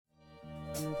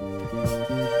Are you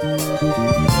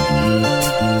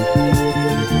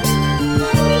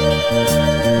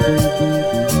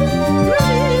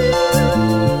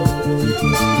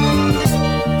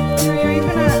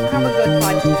gonna have a good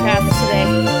podcast today?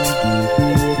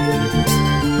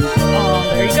 Oh,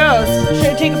 there he goes.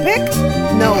 Should I take a pic?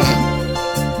 No.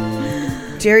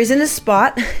 Jerry's in his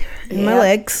spot in my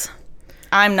legs.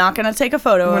 I'm not gonna take a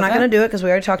photo. We're not going to do it because we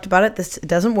already talked about it. It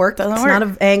doesn't work. It's not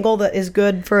an angle that is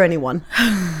good for anyone.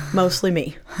 Mostly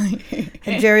me.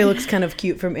 And Jerry looks kind of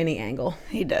cute from any angle.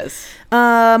 He does.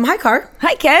 Hi, Car.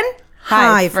 Hi, Ken.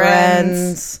 Hi,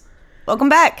 friends. Welcome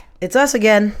back. It's us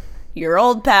again. Your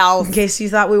old pals. In case you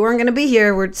thought we weren't going to be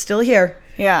here, we're still here.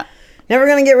 Yeah. Never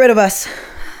going to get rid of us.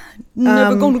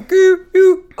 Never gonna give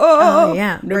you up. Oh,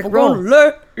 yeah. Never Rick gonna Roll.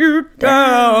 let you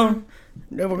down.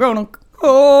 Never gonna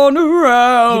turn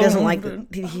around. He doesn't like it.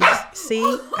 See?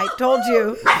 I told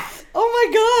you. Oh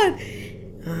my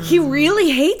god. He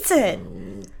really hates it.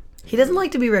 He doesn't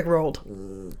like to be Rick rolled.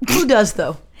 Who does,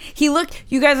 though? He looked,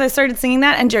 you guys, I started singing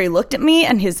that and Jerry looked at me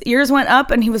and his ears went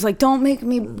up and he was like, don't make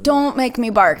me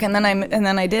bark. And then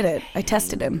I did it. I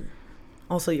tested him.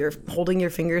 Also, you're holding your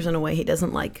fingers in a way he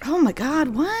doesn't like. Oh my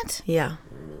god, what? Yeah.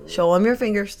 Show him your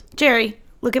fingers. Jerry,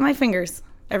 look at my fingers.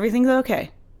 Everything's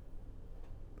okay.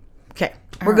 Okay,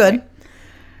 we're good. Right.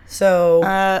 So,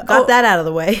 got that out of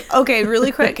the way. Okay,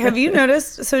 really quick. Have you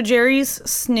noticed? So Jerry's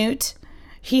snoot,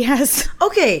 he has...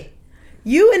 Okay,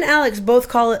 you and Alex both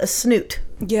call it a snoot.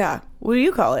 Yeah. What do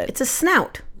you call it? It's a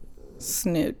snout.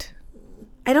 Snoot.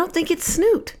 I don't think it's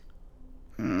snoot.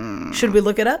 Should we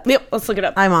look it up? Yep, let's look it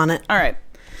up. I'm on it. All right.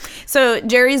 So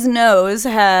Jerry's nose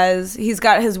he's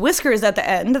got his whiskers at the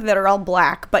end that are all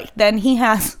black, but then he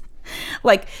has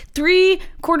like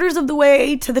 3/4 of the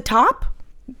way to the top.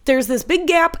 There's this big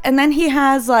gap, and then he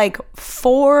has like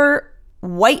 4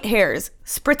 white hairs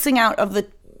spritzing out of the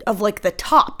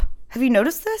top. Have you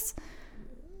noticed this?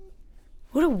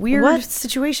 What a weird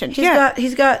situation.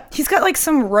 He's got like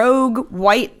some rogue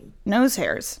white nose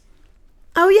hairs.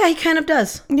 Oh yeah, he kind of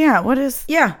does. Yeah, what is...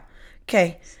 Yeah.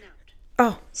 Okay.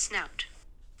 Oh. Snout.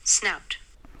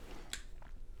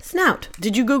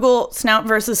 Did you Google snout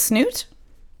versus snoot?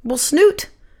 Well, snoot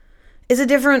is a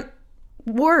different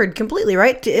word completely,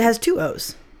 right? It has 2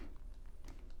 O's.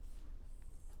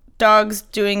 Dogs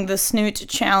doing the snoot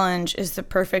challenge is the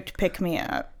perfect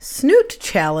pick-me-up. Snoot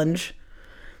challenge?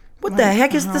 What the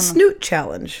heck is the snoot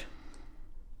challenge?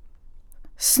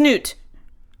 Snoot,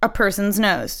 a person's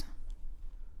nose.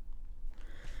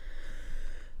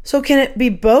 So can it be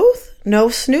both? No,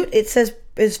 snoot, it says,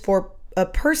 is for a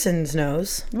person's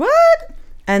nose. What?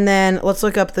 And then let's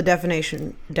look up the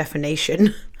definition. The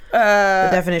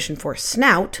definition for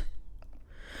snout.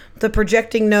 The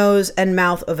projecting nose and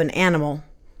mouth of an animal,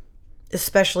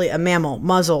 especially a mammal.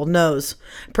 Muzzle, nose.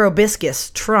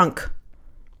 Proboscis, trunk.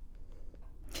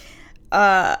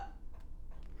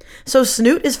 So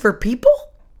snoot is for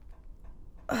people?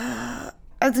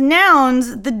 As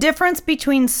nouns, the difference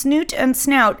between snoot and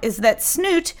snout is that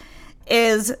snoot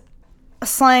is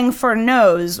slang for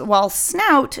nose, while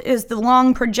snout is the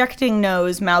long projecting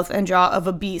nose, mouth, and jaw of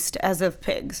a beast, as of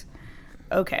pigs.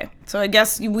 Okay, so I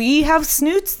guess we have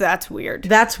snoots? That's weird.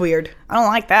 That's weird. I don't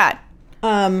like that.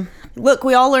 Look,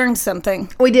 we all learned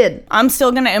something. We did. I'm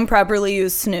still going to improperly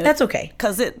use snoot. That's okay.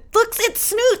 Because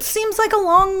snoot seems like a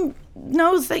long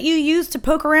nose that you use to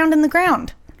poke around in the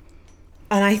ground.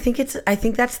 And I think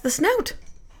that's the snout.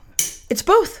 It's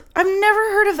both. I've never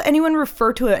heard of anyone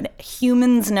refer to a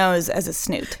human's nose as a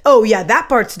snoot. Oh yeah, that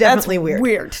part's definitely weird.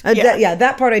 Weird.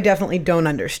 That part I definitely don't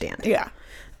understand. Yeah.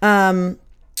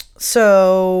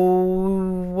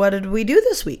 So what did we do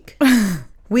this week?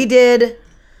 We did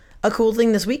a cool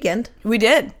thing this weekend. We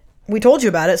did. We told you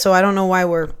about it, so I don't know why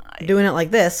we're doing it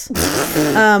like this.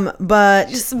 But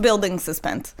just building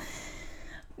suspense.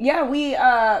 Yeah, we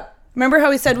remember how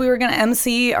we said we were going to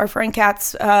MC our friend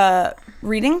Kat's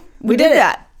reading? We did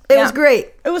that. It was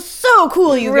great. It was so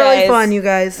cool, you guys. Really fun, you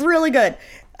guys. Really good.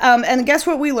 And guess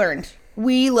what we learned?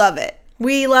 We love it.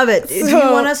 We love it. Do you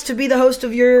want us to be the host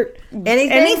of your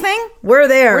anything? Anything? We're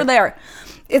there. We're there.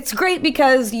 It's great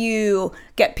because you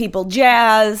get people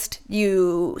jazzed.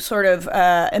 You sort of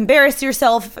embarrass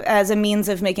yourself as a means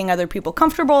of making other people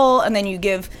comfortable. And then you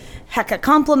give hecka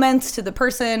compliments to the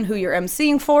person who you're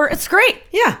emceeing for. It's great.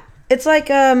 Yeah. It's like,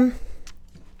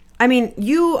 I mean,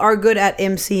 you are good at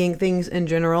emceeing things in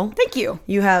general. Thank you.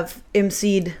 You have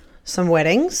emceed some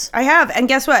weddings. I have. And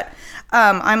guess what?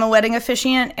 I'm a wedding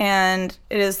officiant, and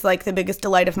it is like the biggest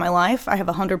delight of my life. I have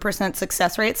 100%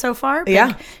 success rate so far.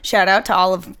 Yeah. Shout out to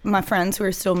all of my friends who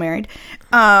are still married.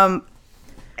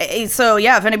 So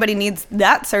yeah, if anybody needs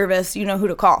that service, you know who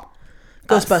to call.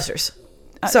 Ghostbusters.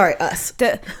 Sorry, us.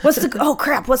 What's the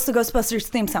Ghostbusters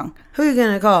theme song? Who you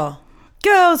gonna call?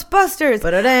 Ghostbusters.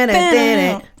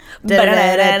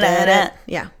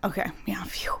 Yeah. Okay. Yeah.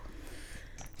 Phew.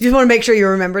 You just want to make sure you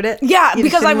remembered it? Yeah, You just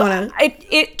because didn't wanna-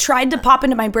 it tried to pop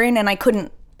into my brain and I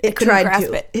couldn't. It couldn't tried grasp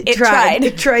to. it. It tried.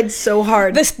 It tried so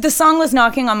hard. The song was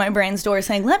knocking on my brain's door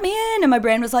saying, "Let me in," and my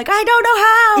brain was like, "I don't know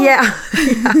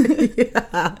how."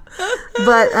 Yeah.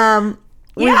 But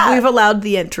we've allowed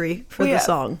the entry for the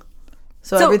song.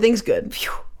 So everything's good.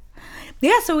 Phew.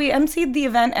 Yeah, so we emceed the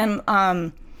event, and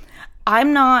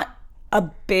I'm not a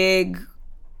big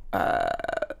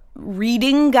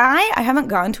reading guy. I haven't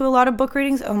gone to a lot of book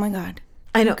readings. Oh my God.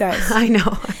 I know. Guys. I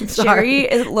know. I'm sorry. Jerry,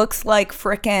 it looks like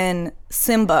frickin'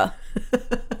 Simba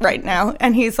right now.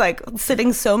 And he's like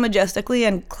sitting so majestically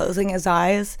and closing his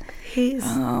eyes. He's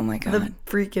Oh my God. the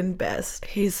freaking best.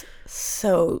 He's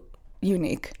so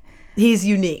unique. He's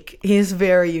unique. He's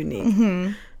very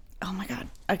unique. Oh my God.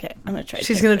 Okay, I'm going to try.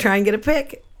 She's going to try and get a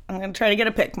pic. I'm going to try to get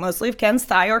a pic, mostly of Ken's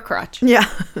thigh or crotch. Yeah.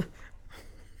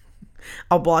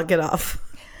 I'll block it off.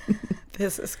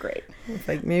 This is great.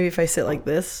 Maybe if I sit like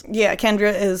this. Yeah,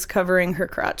 Kendra is covering her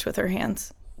crotch with her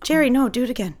hands. Jerry, no, do it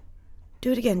again.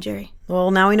 Do it again, Jerry. Well,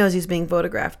 now he knows he's being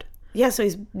photographed. Yeah, so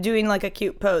he's doing like a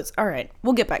cute pose. All right,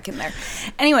 we'll get back in there.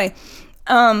 Anyway,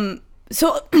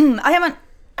 so I haven't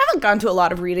gone to a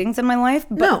lot of readings in my life,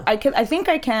 but No. I think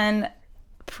I can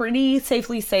pretty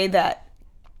safely say that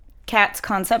Kat's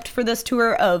concept for this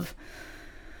tour of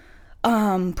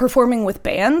performing with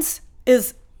bands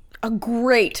is a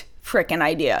great frickin'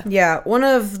 idea. Yeah, one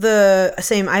of the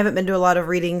same. I haven't been to a lot of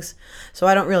readings, so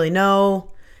I don't really know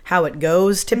how it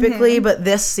goes typically, but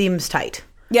this seems tight.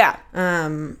 Yeah.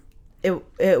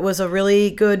 It was a really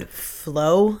good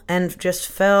flow and just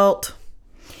felt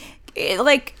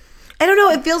Like, I don't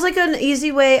know, it feels like an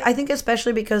easy way. I think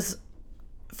especially because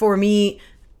for me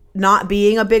not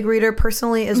being a big reader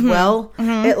personally as well,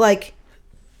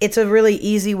 it's a really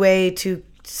easy way to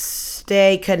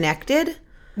stay connected.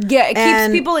 yeah, it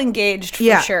And- keeps people engaged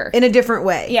for sure. In a different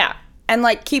way. Yeah. And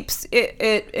like keeps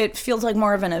it feels like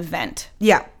more of an event.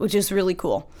 Yeah. Which is really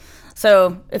cool.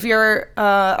 So if you're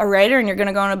a writer and you're going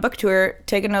to go on a book tour,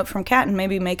 take a note from Kat and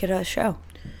maybe make it a show.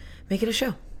 Make it a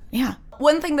show. Yeah.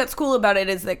 One thing that's cool about it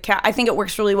is that Kat, I think it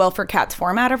works really well for Kat's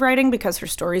format of writing because her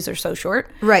stories are so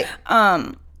short. Right.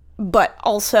 But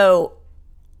also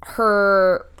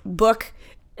her book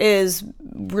is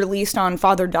released on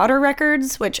father-daughter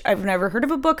records, which I've never heard of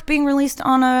a book being released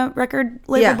on a record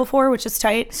label before, which is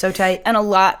tight. So tight. And a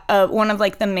lot of one of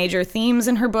like the major themes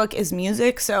in her book is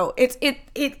music, so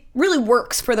it really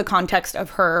works for the context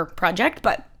of her project,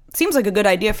 but seems like a good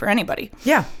idea for anybody.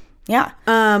 Yeah. Yeah.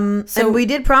 And we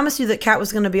did promise you that Kat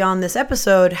was going to be on this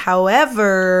episode.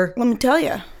 However, Let me tell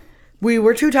you. we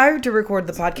were too tired to record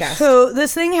the podcast. So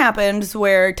this thing happens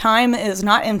where time is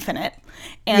not infinite.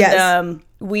 And Yes.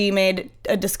 we made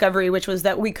a discovery, which was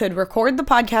that we could record the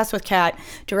podcast with Kat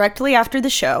directly after the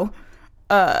show,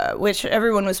 which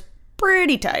everyone was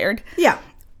pretty tired. Yeah.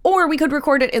 Or we could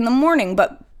record it in the morning,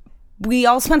 but we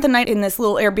all spent the night in this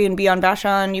little Airbnb on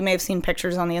Vashon. You may have seen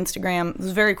pictures on the Instagram. It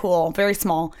was very cool, very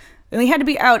small. And we had to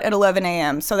be out at 11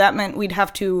 a.m., so that meant we'd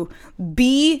have to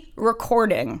be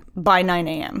recording by 9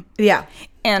 a.m. Yeah.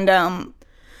 And,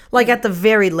 Like at the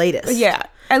very latest. yeah.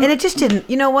 And it just didn't.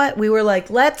 You know what? We were like,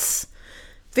 let's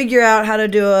figure out how to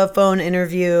do a phone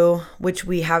interview, which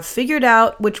we have figured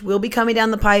out, which will be coming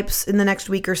down the pipes in the next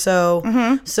week or so.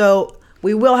 Mm-hmm. So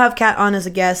we will have Kat on as a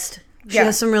guest. She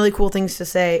has some really cool things to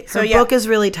say. Her book is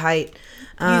really tight.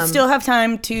 You still have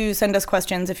time to send us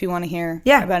questions if you want to hear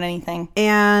about anything.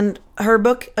 And her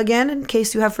book, again, in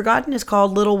case you have forgotten, is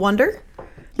called Little Wonder.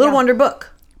 Little Wonder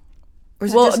Book. Or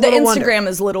is it Well, just the Little Instagram Wonder?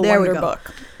 is Little There we Wonder go.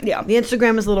 Book. Yeah. The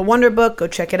Instagram is Little Wonder Book. Go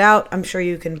check it out. I'm sure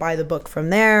you can buy the book from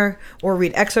there or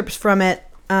read excerpts from it.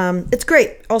 It's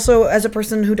great. Also, as a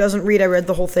person who doesn't read, I read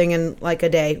the whole thing in like a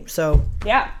day. So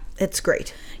Yeah. it's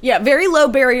great. Yeah, very low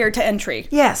barrier to entry.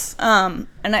 Yes. And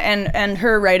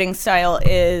her writing style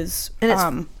is And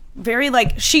it's- very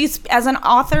like she's as an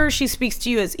author, she speaks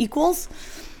to you as equals.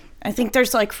 I think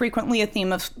there's like frequently a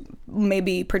theme of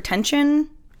maybe pretension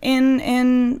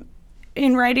in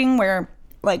writing where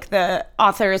like the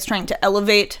author is trying to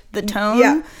elevate the tone.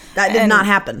 Yeah. That did And not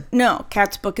happen. No,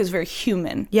 Kat's book is very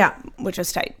human. Yeah. Which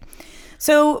is tight.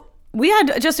 So we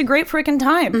had just a great freaking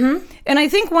time. Mm-hmm. And I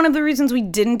think one of the reasons we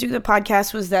didn't do the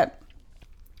podcast was that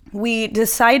we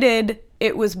decided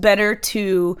it was better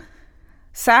to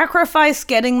sacrifice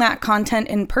getting that content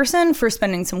in person for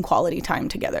spending some quality time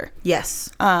together. Yes.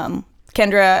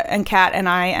 Kendra and Kat and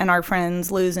I and our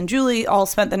friends Liz and Julie all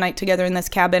spent the night together in this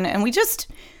cabin, and we just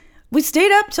we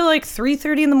stayed up till like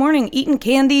 3:30 in the morning eating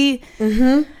candy,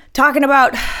 talking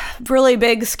about really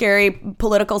big, scary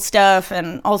political stuff,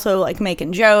 and also like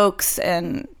making jokes,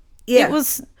 and Yeah. it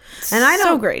was And I so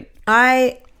don't- great.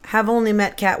 I have only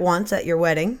met Kat once at your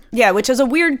wedding. Yeah, which is a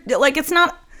weird, like, it's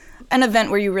not an event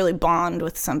where you really bond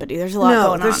with somebody. There's a lot going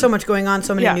on. There's so much going on,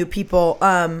 so many Yeah. new people.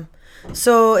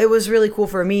 So it was really cool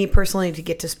for me personally to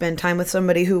get to spend time with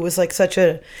somebody who was like such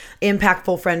a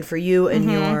impactful friend for you in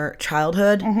your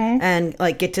childhood, and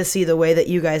like get to see the way that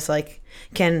you guys like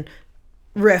can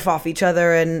riff off each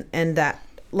other, and that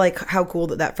like how cool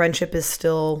that friendship is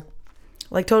still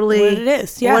like totally What it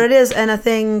is, yeah. what it is, and a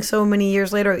thing so many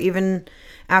years later, even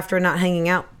after not hanging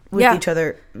out with Yeah. each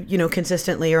other, you know,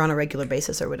 consistently or on a regular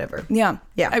basis or whatever. Yeah.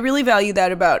 Yeah. I really value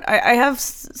that about, I have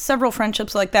several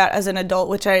friendships like that as an adult,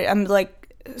 which I'm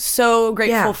like so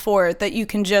grateful Yeah. for, that you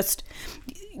can just,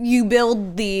 you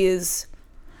build these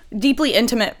deeply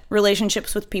intimate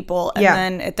relationships with people, and Yeah.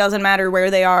 then it doesn't matter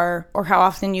where they are or how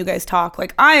often you guys talk.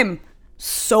 Like, I'm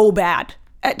so bad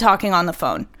at talking on the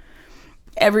phone.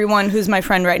 Everyone who's my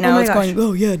friend right now my is gosh. going,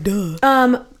 oh yeah,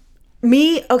 duh.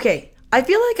 Me, okay. I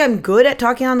feel like I'm good at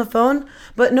talking on the phone,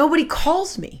 but nobody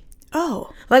calls me. Oh.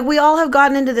 Like, we all have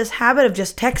gotten into this habit of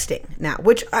just texting now,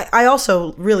 which I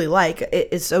also really like.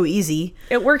 It's so easy.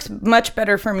 It works much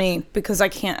better for me because I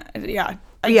can't, yeah.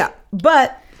 Yeah.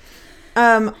 But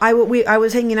I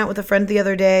was hanging out with a friend the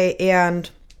other day, and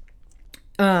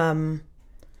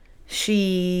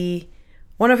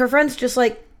one of her friends just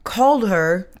like called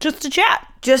her Just to chat.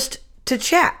 just to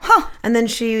chat. Huh. And then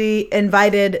she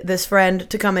invited this friend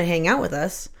to come and hang out with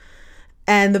us.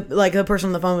 And the person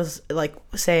on the phone was like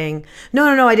saying,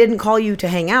 no, I didn't call you to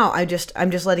hang out. I'm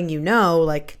just letting you know,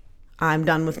 like, I'm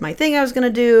done with my thing I was going to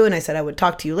do. And I said I would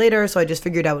talk to you later. So I just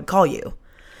figured I would call you.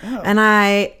 Oh. And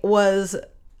I was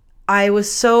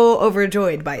so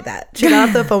overjoyed by that. She got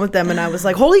off the phone with them and I was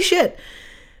like, holy shit.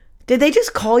 Did they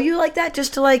just call you like that?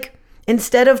 Just to like, they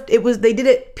did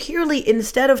it purely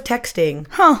instead of texting.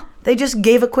 Huh. They just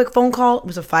gave a quick phone call. It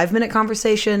was a 5-minute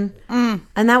conversation. And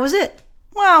that was it.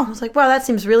 Wow. I was like, wow, that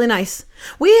seems really nice.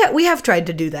 We have tried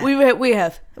to do that. We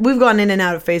have. We've gone in and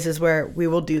out of phases where we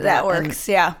will do that. That works,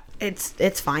 yeah.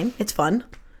 It's fine. It's fun.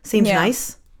 Seems Yeah.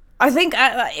 nice. I think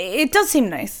it does seem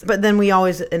nice. But then we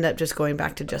always end up just going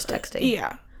back to just texting.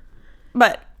 Yeah.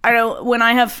 But I don't, when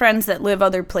I have friends that live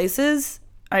other places,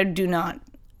 I do not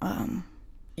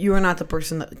You are not the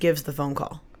person that gives the phone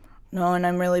call. know, and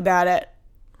I'm really bad at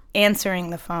answering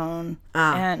the phone.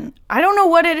 And I don't know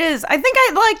what it is. I think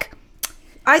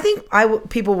I think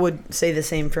people would say the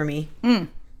same for me.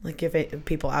 Like if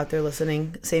people out there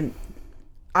listening, same.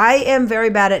 I am very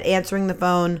bad at answering the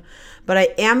phone, but I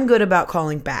am good about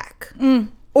calling back,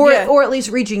 or at least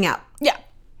reaching out. Yeah.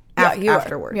 You are.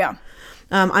 Afterward. Yeah.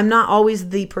 I'm not always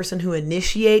the person who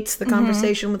initiates the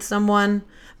conversation with someone,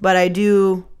 but I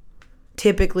do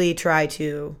typically try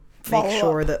to make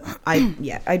sure that I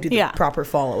do the proper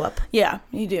follow up. Yeah,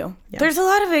 you do. There's a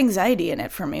lot of anxiety in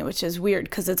it for me, which is weird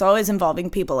because it's always involving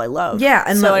people I love. Yeah,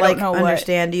 and so that I like don't know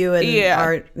understand you and Yeah.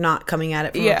 are not coming at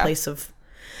it from a place of.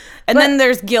 And then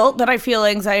there's guilt that I feel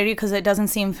anxiety because it doesn't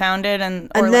seem founded, or And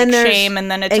like then there's shame,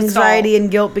 and then it's anxiety and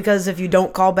guilt because if you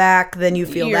don't call back, then you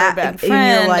feel You're a that, bad and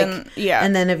friend, you're like, and-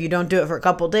 and then if you don't do it for a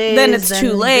couple days, Then it's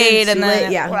too late, and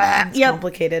then- it's Yep.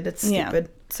 complicated. It's stupid.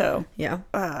 So Yeah.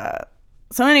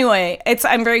 So anyway,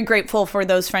 I'm very grateful for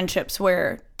those friendships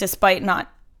where, despite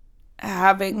not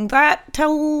having that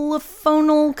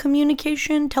telephonic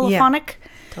communication, telephonic,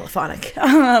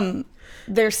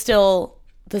 they're still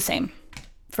the same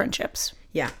friendships.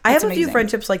 Yeah, I have a few amazing.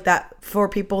 friendships like that for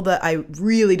people that I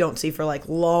really don't see for like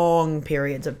long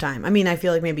periods of time. I mean, I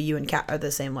feel like maybe you and Kat are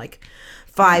the same, like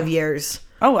 5 years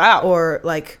Oh wow! or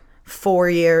like 4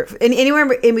 year, and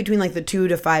anywhere in between like the 2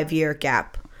 to 5 year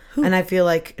gap. And I feel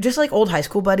like just like old high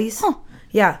school buddies.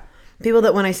 Yeah, people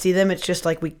that when I see them, it's just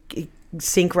like we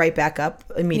sync right back up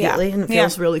immediately, and it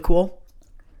feels really cool.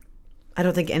 I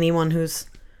don't think anyone who's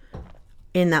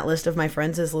in that list of my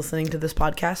friends is listening to this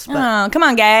podcast. But Oh, come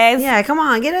on, guys! yeah, come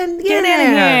on, get in Get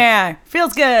in here.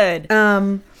 Feels good.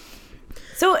 Um,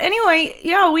 So anyway,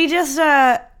 we just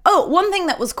one thing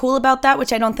that was cool about that,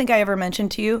 which I don't think I ever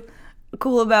mentioned to you,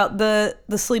 cool about the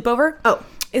sleepover.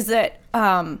 Is that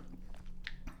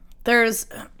there's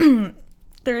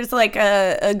like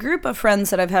a group of friends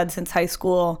that I've had since high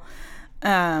school,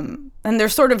 and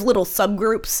there's sort of little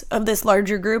subgroups of this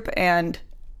larger group, and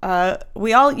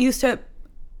we all used to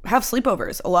have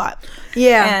sleepovers a lot.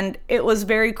 Yeah. And it was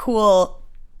very cool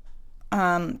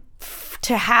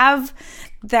to have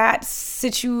that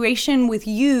situation with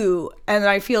you, and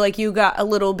I feel like you got a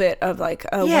little bit of like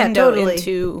a window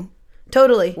into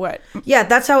Totally. What? Yeah,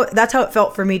 that's how it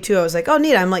felt for me too. I was like, oh,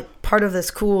 neat. I'm like part of this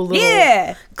cool little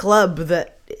Yeah. club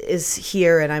that is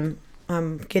here, and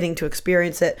I'm getting to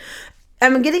experience it.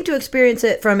 I'm getting to experience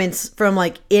it from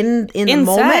like in the Inside,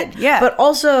 moment, yeah. but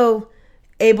also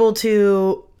able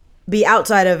to be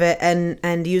outside of it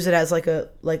and use it as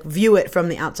like view it from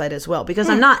the outside as well, because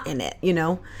I'm not in it, you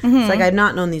know. It's like I've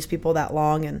not known these people that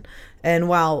long, and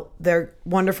while they're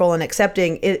wonderful and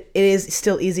accepting, it is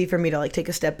still easy for me to like take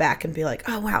a step back and be like,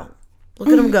 oh wow, look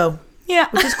at them go. Yeah.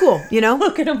 Which is cool, you know.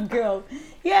 Look at them go.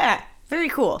 Yeah, very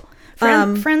cool.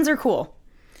 Friends are cool.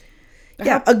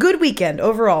 Yeah, a good weekend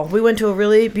overall. We went to a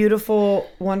really beautiful,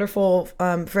 wonderful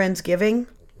Friendsgiving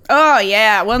Oh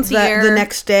yeah, once a year. the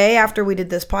next day after we did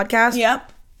this podcast.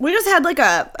 Yep. We just had like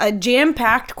a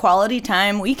jam-packed quality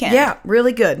time weekend. Yeah,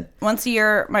 really good. Once a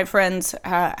year, my friends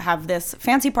have this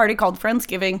fancy party called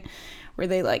Friendsgiving, where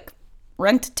they like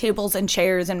rent tables and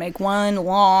chairs and make one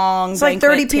long. It's like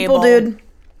 30 people, dude.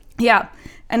 Yeah,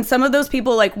 and some of those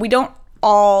people, like, we don't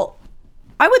all.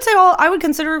 I would say I would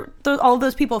consider all of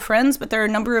those people friends, but there are a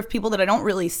number of people that I don't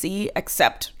really see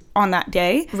except on that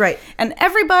day. Right. And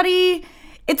everybody.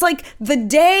 It's like the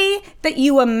day that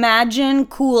you imagine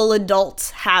cool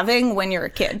adults having when you're a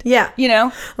kid. Yeah. You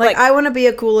know? Like I want to be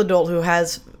a cool adult who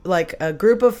has like a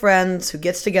group of friends who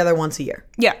gets together once a year.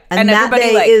 Yeah. And that everybody,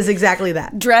 day like, is exactly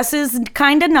that. dresses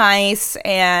kind of nice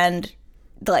and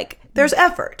like There's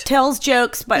effort. tells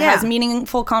jokes but Yeah. has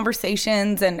meaningful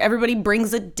conversations, and everybody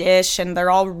brings a dish and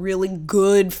they're all really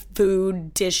good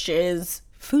food dishes.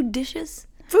 Food dishes?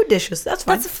 Food dishes. That's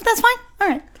fine. That's fine. All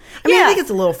right. I mean, I think it's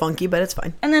a little funky, but it's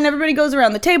fine. And then everybody goes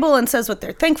around the table and says what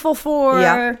they're thankful for,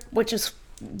 Yeah. which is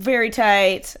very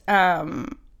tight.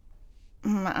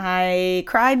 I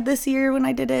cried this year when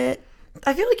I did it.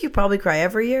 I feel like you probably cry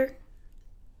every year.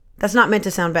 That's not meant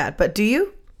to sound bad, but do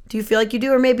you? Do you feel like you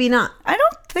do, or maybe not? I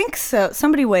don't think so.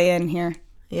 Somebody weigh in here.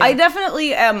 Yeah. I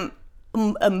definitely am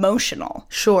emotional.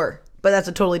 Sure, but that's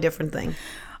a totally different thing.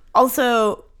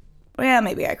 Also, yeah,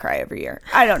 maybe I cry every year.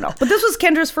 I don't know. But this was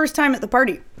Kendra's first time at the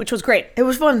party, which was great. It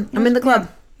was fun. I'm in the club.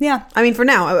 Yeah. I mean, for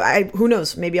now, I who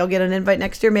knows? Maybe I'll get an invite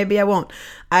next year. Maybe I won't.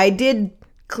 I did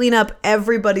clean up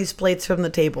everybody's plates from the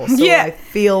table, so Yeah. I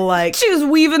feel like She was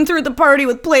weaving through the party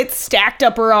with plates stacked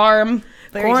up her arm.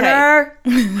 Very tight. corner,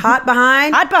 hot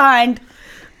behind. Hot behind.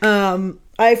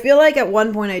 I feel like at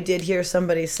one point I did hear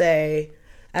somebody say,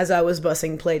 as I was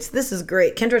bussing plates, "This is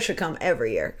great. Kendra should come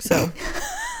every year." So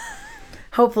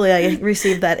hopefully I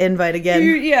receive that invite again.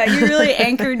 You really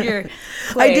anchored your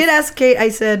place. I did ask Kate. I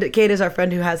said, Kate is our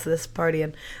friend who has this party,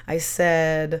 and I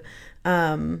said,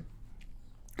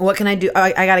 what can I do?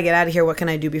 I got to get out of here. What can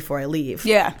I do before I leave?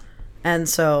 Yeah. And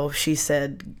so she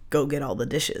said, go get all the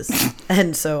dishes.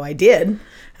 And so I did.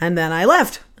 And then I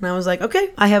left. And I was like,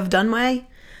 okay, I have done my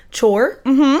chore.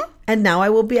 Mm-hmm. And now I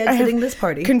will be exiting this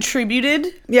party. Contributed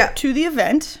Yeah. to the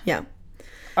event. Yeah.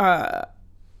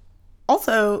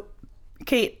 Also,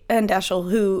 Kate and Dashel,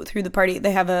 who threw the party,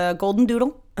 they have a golden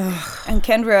doodle. And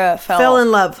Kendra Fell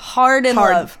in love. Hard in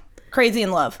Hard. love. Crazy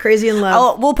in love. Crazy in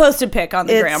love. We'll post a pic on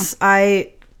the gram.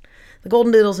 The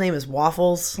golden doodle's name is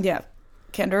Waffles. Yeah.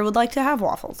 Kendra would like to have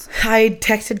waffles. I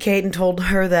texted Kate and told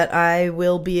her that I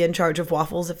will be in charge of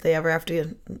waffles if they ever have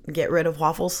to get rid of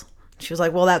waffles. She was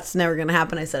like, well, that's never going to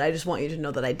happen. I said, I just want you to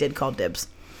know that I did call dibs.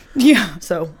 Yeah.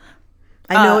 So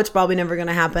I know it's probably never going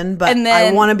to happen, but and I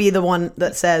then- want to be the one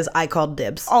that says I called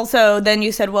dibs. Also, then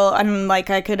you said, well, I'm like,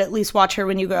 I could at least watch her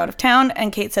when you go out of town.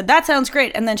 And Kate said, that sounds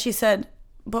great. And then she said,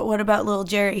 but what about little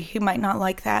Jerry? He might not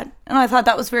like that. And I thought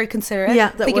that was very considerate. Yeah,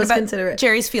 that Thinking was about considerate.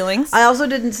 Jerry's feelings. I also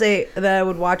didn't say that I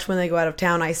would watch when they go out of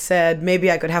town. I said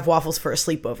maybe I could have waffles for a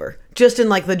sleepover. Just in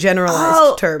like the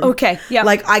generalized term. okay, yeah.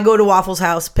 Like I go to Waffles'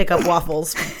 house, pick up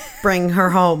waffles, bring her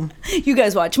home. You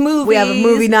guys watch movies. We have a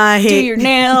movie night. Do your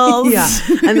nails. Yeah.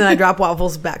 And then I drop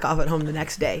waffles back off at home the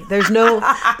next day. There's no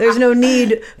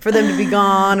need for them to be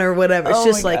gone or whatever. It's Oh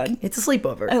just my like God. it's a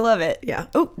sleepover. I love it. Yeah.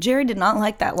 Oh, Jerry did not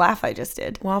like that laugh I just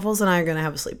did. Waffles and I are gonna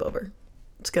have a sleepover.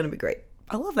 It's gonna be great.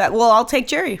 I love that. Well, I'll take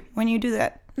Jerry when you do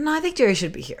that. No, I think Jerry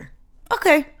should be here.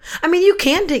 Okay. I mean, you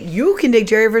can take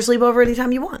Jerry for a sleepover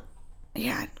anytime you want,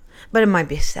 Yeah, but it might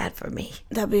be sad for me.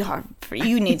 that'd be hard for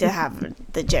you. Need to have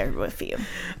the Jerry with you.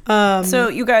 So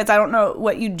you guys, I don't know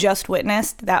what you just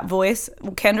witnessed. That voice,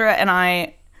 Kendra and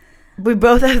I, We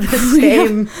both have the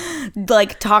same.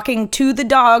 like talking to the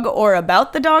dog or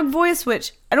about the dog voice,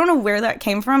 which I don't know where that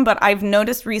came from, but I've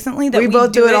noticed recently that We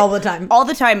both do it all the time. all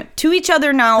the time to each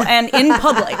other now and in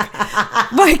public.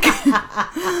 Like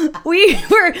we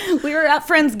were at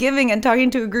Friendsgiving and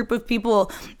talking to a group of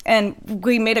people, and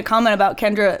we made a comment about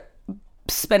Kendra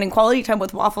spending quality time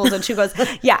with Waffles, and she goes,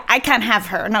 yeah, I can't have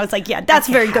her. And I was like, yeah, that's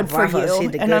very good for Waffles. you.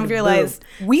 She's a And I good realized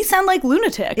we sound like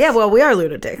lunatics. Yeah, well, we are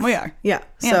lunatics. We are. Yeah,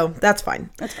 so that's fine.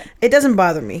 That's fine. It doesn't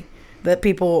bother me that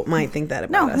people might think that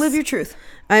about No, us. live your truth.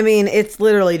 I mean, it's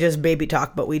literally just baby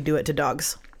talk, but we do it to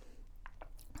dogs.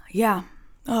 Yeah.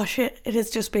 Oh, shit. It is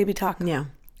just baby talk. Yeah.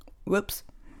 Whoops.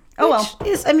 Oh, well. Which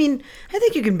is, I mean, I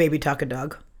think you can baby talk a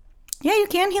dog. Yeah, you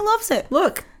can. He loves it.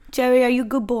 Look. Jerry, are you a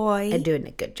good boy? I'm doing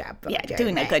a good job. Yeah, Jerry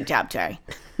doing a Mac. good job, Jerry.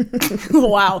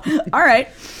 Wow. All right.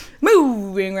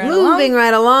 Moving right along. Moving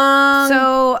right along.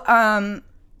 So,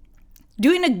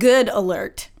 doing a good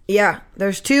alert. Yeah,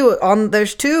 there's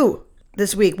two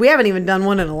this week. We haven't even done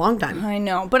one in a long time. I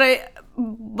know, but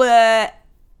I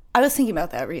was thinking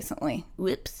about that recently.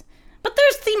 Whoops. But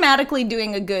there's thematically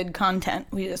doing a good content.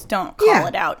 We just don't call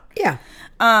it out. Yeah.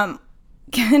 Kendra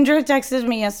texted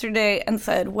me yesterday and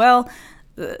said, well,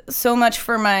 so much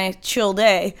for my chill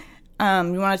day. You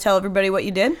want to tell everybody what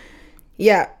you did?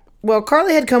 Yeah. Well,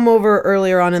 Carly had come over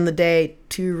earlier on in the day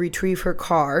to retrieve her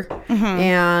car.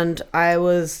 And I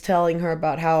was telling her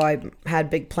about how I had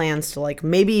big plans to, like,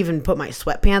 maybe even put my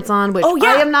sweatpants on, which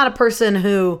I am not a person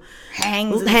who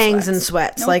hangs and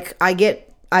sweats. Nope. Like,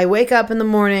 I wake up in the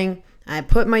morning, I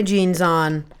put my jeans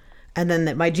on, and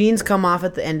then my jeans come off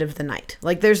at the end of the night.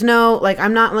 Like, there's no, like,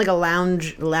 I'm not like a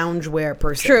loungewear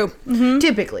person. True.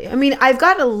 Typically. I mean, I've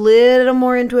got a little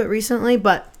more into it recently,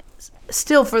 but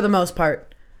still, for the most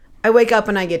part, I wake up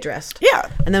and I get dressed. Yeah.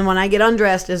 And then when I get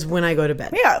undressed is when I go to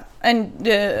bed. Yeah. And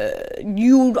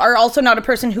you are also not a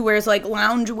person who wears, like,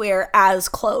 loungewear as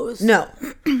clothes. No.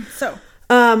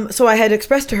 So I had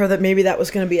expressed to her that maybe that was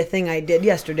going to be a thing I did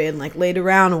yesterday and, like, laid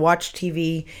around and watched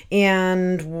TV.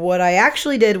 And what I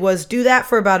actually did was do that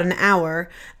for about an hour.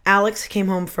 Alex came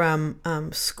home from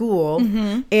school,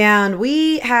 and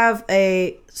we have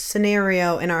a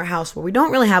scenario in our house where we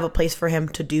don't really have a place for him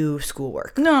to do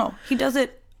schoolwork. No, he does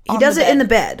it. He does it in the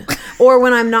bed. Or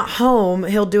when I'm not home,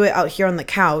 he'll do it out here on the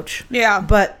couch. Yeah.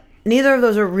 But neither of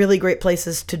those are really great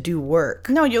places to do work.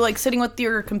 No, you're like sitting with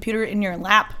your computer in your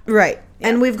lap. Right. Yeah.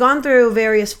 And we've gone through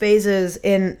various phases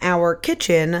in our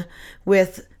kitchen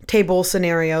with table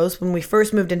scenarios. When we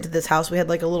first moved into this house, we had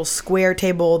like a little square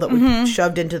table that we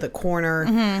shoved into the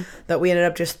corner that we ended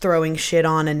up just throwing shit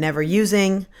on and never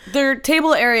using. Their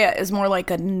table area is more like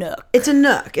a nook. It's a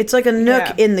nook. It's like a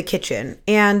nook in the kitchen.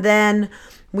 And then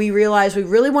we realized we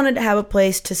really wanted to have a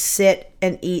place to sit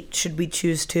and eat should we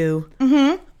choose to.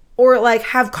 Or like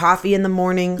have coffee in the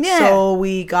morning. Yeah. So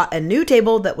we got a new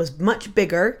table that was much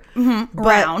bigger.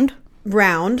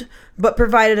 Round, but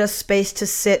provided us space to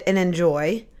sit and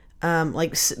enjoy,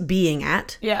 like being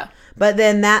at. Yeah. But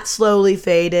then that slowly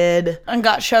faded. And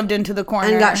got shoved into the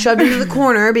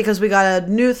corner. Because we got a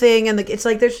new thing. And it's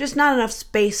like there's just not enough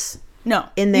space. No.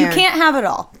 In there. You can't have it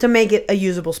all. To make it a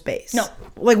usable space. No.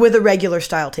 Like with a regular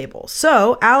style table.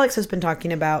 So Alex has been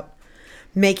talking about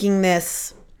making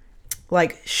this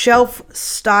like shelf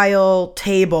style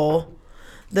table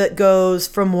that goes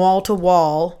from wall to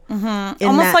wall.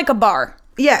 Almost like a bar.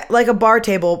 Yeah, like a bar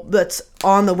table that's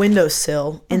on the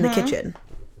windowsill in the kitchen.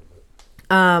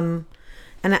 And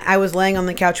I was laying on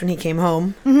the couch when he came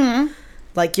home,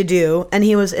 like you do. And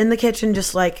he was in the kitchen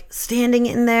just like standing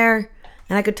in there.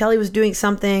 And I could tell he was doing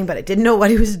something, but I didn't know what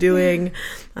he was doing.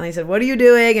 And I said, "What are you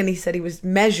doing?" And he said he was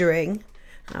measuring.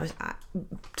 And I was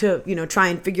to try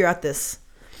and figure out this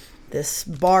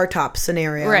bar top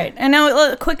scenario. Right. And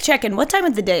now a quick check-in. What time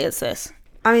of the day is this?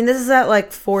 I mean, this is at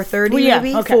like 4:30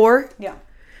 maybe. Okay. 4. Yeah.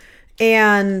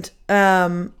 And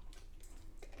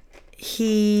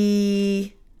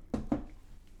he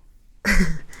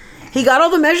got all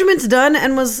the measurements done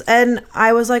and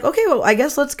I was like, "Okay, well, I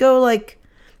guess let's go like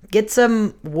get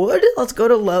some wood. Let's go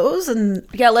to Lowe's and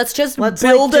let's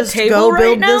build a table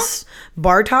right now. This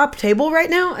bar top table right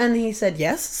now." And he said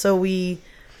yes. So we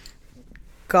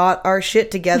got our shit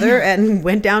together and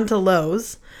went down to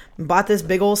Lowe's, bought this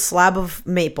big old slab of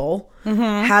maple,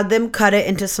 had them cut it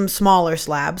into some smaller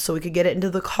slabs so we could get it into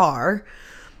the car.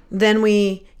 Then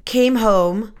we came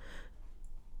home,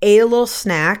 ate a little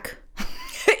snack.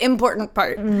 Important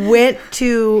part. Went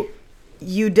to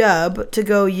UW to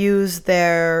go use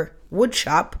their wood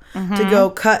shop to go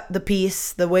cut the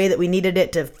piece the way that we needed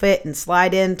it to fit and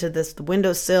slide into the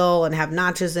windowsill and have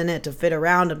notches in it to fit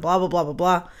around and blah, blah, blah, blah,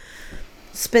 blah.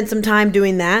 Spent some time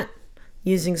doing that,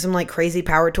 using some like crazy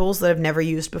power tools that I've never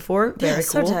used before. Very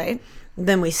cool. So tight.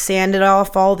 Then we sanded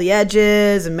off all the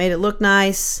edges and made it look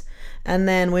nice. And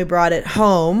then we brought it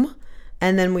home.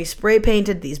 And then we spray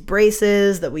painted these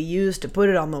braces that we used to put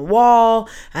it on the wall.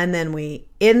 And then we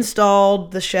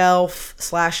installed the shelf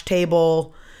 /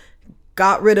 table,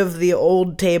 got rid of the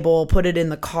old table, put it in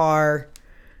the car.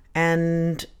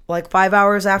 And like 5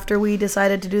 hours after we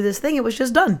decided to do this thing, it was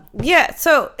just done. Yeah,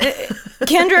 so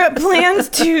Kendra plans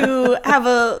to have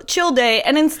a chill day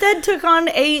and instead took on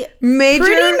a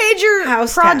pretty major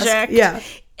house project.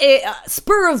 task. Yeah.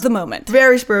 Spur of the moment.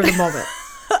 Very spur of the moment.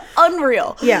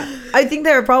 Unreal. Yeah. I think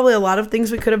there are probably a lot of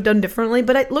things we could have done differently,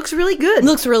 but it looks really good. It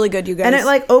looks really good, you guys. And it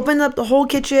like opened up the whole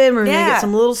kitchen. We're going to Yeah. get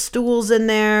some little stools in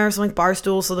there, some like bar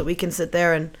stools so that we can sit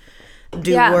there and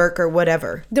do work or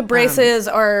whatever. The braces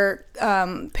are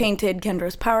painted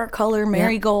Kendra's power color,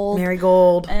 marigold.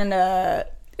 Marigold. And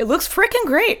it looks freaking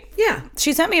great. Yeah.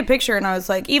 She sent me a picture and I was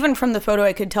like, even from the photo,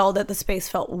 I could tell that the space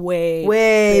felt way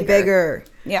bigger.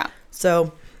 Yeah.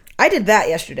 So I did that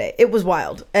yesterday. It was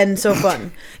wild and so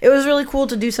fun. It was really cool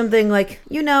to do something like,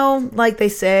 like they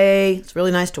say, it's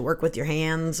really nice to work with your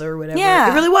hands or whatever. Yeah.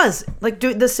 It really was. Like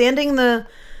the sanding the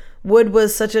wood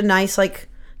was such a nice, like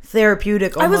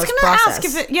therapeutic almost I was going to process. ask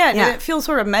if it, did it feel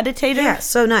sort of meditative? Yeah,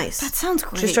 so nice. That sounds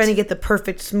great. Just trying to get the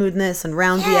perfect smoothness and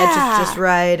round the edges just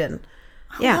right. And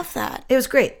I love that. It was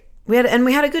great. We had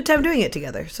a good time doing it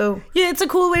together. So Yeah, it's a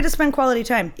cool way to spend quality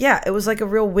time. yeah, it was like a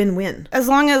real win-win. As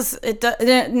long as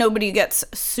nobody gets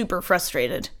super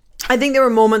frustrated. I think there were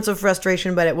moments of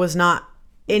frustration, but it was not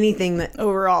anything that.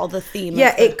 Overall, the theme. Yeah,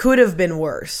 of the- it could have been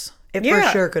worse. It for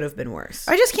Yeah. sure could have been worse.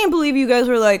 I just can't believe you guys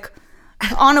were like,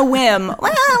 on a whim,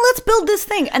 let's build this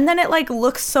thing. And then it like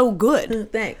looks so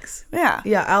good. Thanks. Yeah.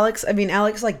 Yeah, Alex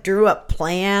like drew up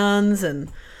plans and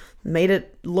made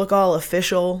it look all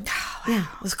official. Yeah,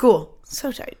 it was cool.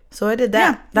 So tight. So I did that.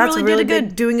 Yeah, you That's really really did it good.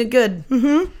 good. Doing it good.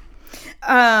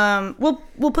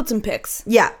 We'll put some pics.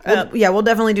 Yeah, we'll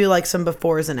definitely do like some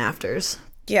befores and afters.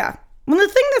 Yeah. Well, the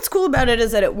thing that's cool about it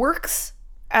is that it works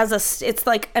as it's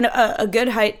like a good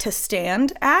height to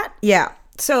stand at. Yeah.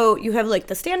 So you have like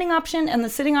the standing option and the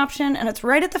sitting option, and it's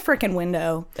right at the frickin'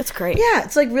 window. It's great. Yeah,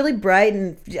 it's like really bright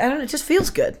and I don't know, it just feels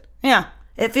good. Yeah.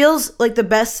 It feels like the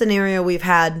best scenario we've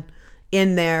had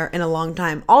in there in a long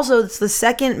time. Also, it's the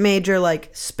second major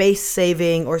like space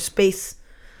saving or space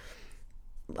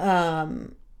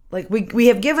like we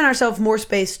have given ourselves more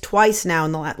space twice now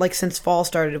in the like since fall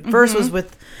started. First was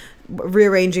with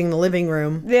rearranging the living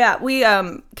room. Yeah, we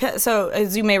so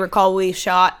as you may recall, we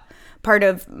shot part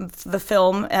of the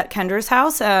film at Kendra's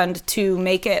house, and to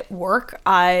make it work,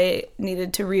 I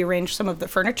needed to rearrange some of the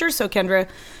furniture. So Kendra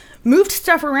moved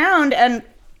stuff around, and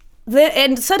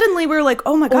suddenly we were like,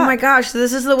 "Oh my god! Oh my gosh,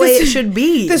 this is the way it should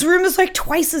be." This room is like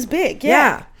twice as big."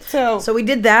 Yeah. So we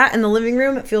did that in the living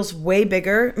room. It feels way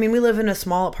bigger. I mean, we live in a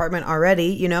small apartment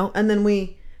already, and then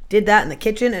we did that in the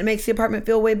kitchen. It makes the apartment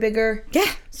feel way bigger. Yeah.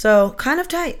 So kind of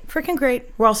tight. Freaking great.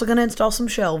 We're also going to install some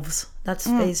shelves. That's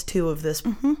phase 2 of this.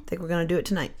 I think we're going to do it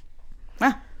tonight.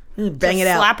 Ah, Bang it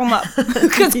out. slap them up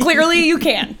because clearly you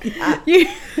can.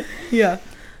 Yeah.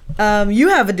 You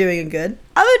have a doing it good.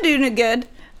 I'm doing it good.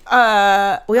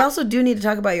 We also do need to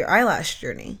talk about your eyelash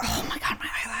journey. Oh my god, my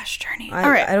eyelash journey. All All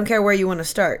right. I don't care where you want to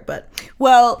start, but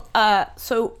Well,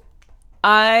 so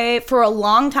I, for a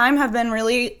long time, have been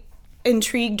really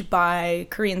intrigued by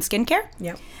Korean skincare.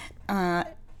 yeah.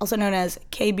 Also known as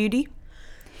K-beauty.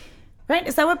 Right?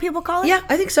 Is that what people call it? Yeah,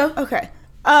 I think so. Okay.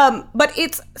 But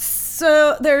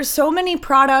there's so many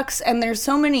products and there's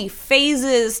so many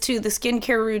phases to the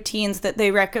skincare routines that they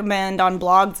recommend on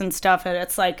blogs and stuff, and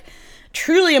it's like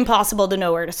truly impossible to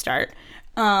know where to start.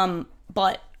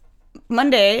 But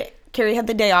Monday, Carrie had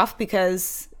the day off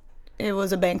because it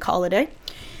was a bank holiday.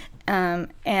 And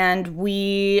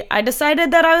I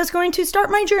decided that I was going to start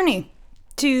my journey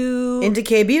Into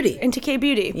K-beauty. into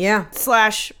K-beauty. Yeah. /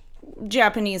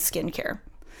 Japanese skincare.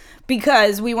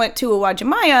 Because we went to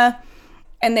Uwajimaya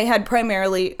and they had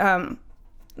primarily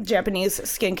Japanese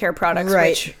skincare products, Right.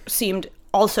 which seemed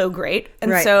also great.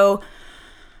 And Right. so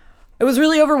it was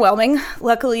really overwhelming.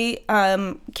 Luckily,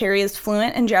 Carrie is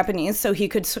fluent in Japanese, so he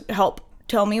could help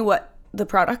tell me what the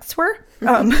products were.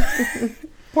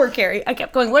 Poor Carrie. I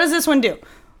kept going, what does this one do?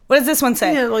 What does this one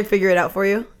say? Yeah, like figure it out for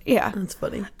you. Yeah. That's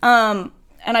funny. And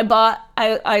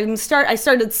I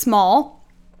started small,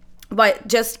 but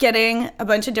just getting a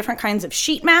bunch of different kinds of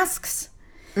sheet masks.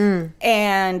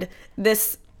 And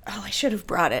this, I should have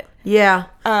brought it. Yeah.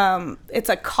 It's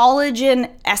a collagen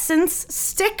essence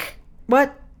stick.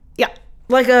 What? Yeah.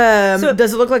 Like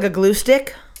does it look like a glue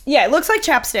stick? Yeah, it looks like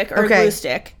chapstick or Okay. a glue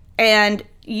stick. And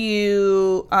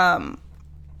you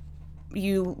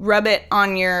rub it on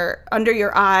under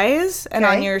your eyes and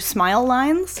Okay. on your smile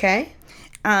lines. Okay.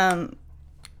 So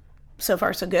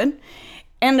far so good.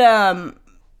 And I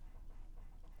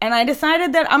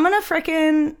decided that I'm gonna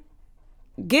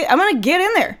get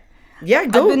in there. Yeah,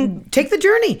 take the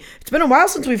journey. It's been a while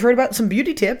since we've heard about some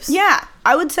beauty tips. Yeah,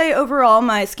 I would say overall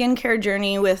my skincare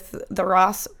journey with the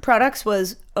Ross products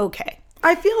was okay.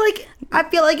 I feel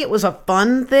like it was a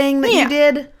fun thing that you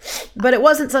did, but it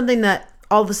wasn't something that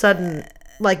all of a sudden,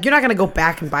 like, you're not gonna go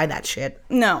back and buy that shit.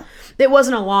 No. It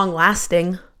wasn't a long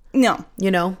lasting. No.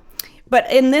 You know.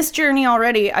 But in this journey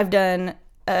already, I've done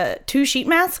 2 sheet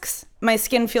masks. My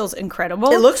skin feels incredible.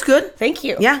 It looks good. Thank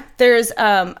you. Yeah. There's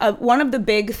one of the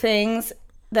big things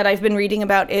that I've been reading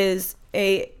about is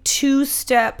a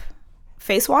 2-step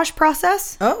face wash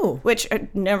process. Oh. Which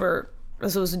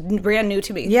this was brand new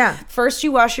to me. Yeah. First,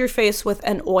 you wash your face with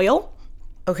an oil,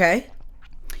 Okay.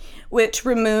 which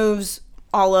removes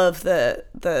all of the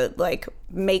like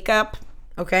makeup.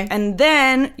 Okay. And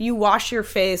then you wash your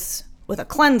face with a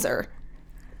cleanser.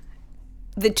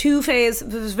 The 2-phase,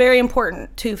 this is very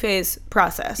important 2-phase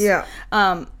process. Yeah.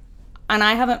 And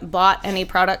I haven't bought any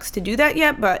products to do that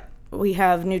yet, but we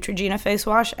have Neutrogena face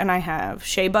wash and I have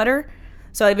shea butter.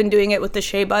 So I've been doing it with the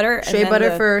shea butter. Shea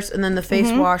butter first, and then the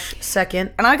face wash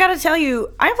second. And I gotta tell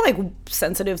you, I have like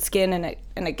sensitive skin and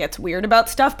it gets weird about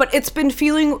stuff, but it's been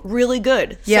feeling really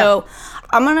good. Yeah. So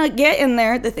I'm gonna get in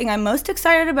there. The thing I'm most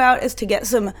excited about is to get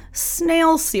some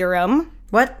snail serum.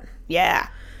 What? Yeah.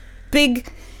 Big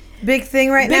thing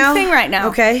right now? Big thing right now.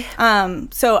 Okay.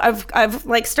 So I've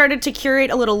like started to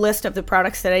curate a little list of the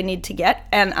products that I need to get,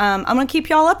 and I'm gonna keep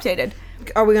y'all updated.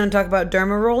 Are we going to talk about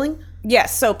derma rolling?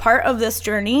 Yes. So part of this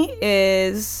journey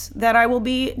is that I will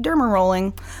be derma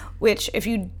rolling, which if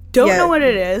you don't know what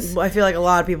it is, I feel like a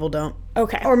lot of people don't.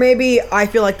 Okay. Or maybe I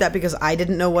feel like that because I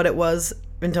didn't know what it was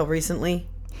until recently.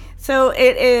 So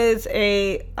it is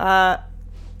it's a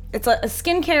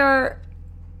skincare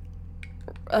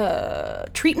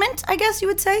treatment, I guess you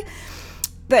would say,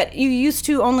 that you used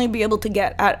to only be able to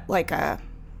get at like a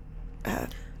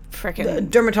freaking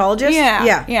Dermatologist?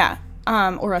 yeah,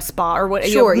 or a spa or what?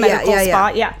 Sure, medical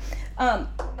spa, yeah.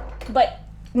 But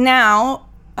now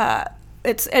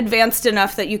it's advanced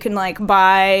enough that you can like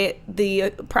buy the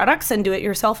products and do it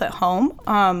yourself at home.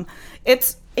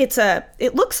 It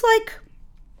looks like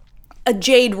a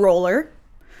jade roller,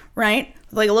 right?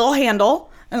 Like a little handle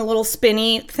and a little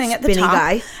spinny thing at the top.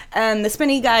 Guy. And the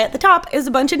spinny guy at the top is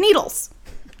a bunch of needles.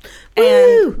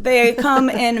 Woo! And they come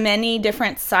in many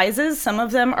different sizes. Some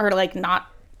of them are like not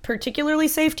particularly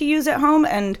safe to use at home.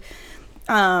 And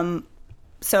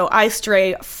so I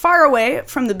stray far away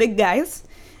from the big guys.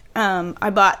 I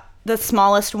bought the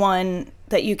smallest one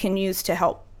that you can use to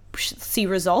help see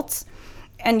results.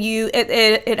 And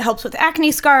it helps with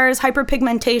acne scars,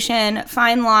 hyperpigmentation,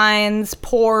 fine lines,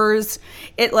 pores.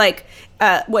 It like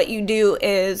what you do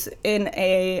is in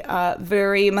a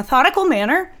very methodical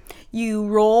manner, you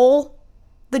roll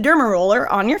the derma roller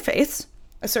on your face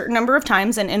a certain number of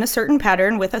times and in a certain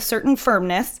pattern with a certain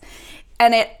firmness,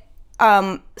 and it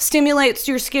stimulates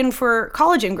your skin for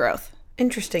collagen growth.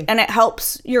 Interesting. And it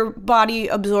helps your body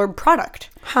absorb product.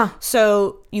 Huh.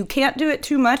 So you can't do it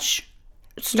too much.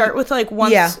 Start with like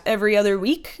once every other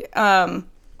week, and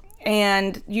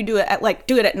you do it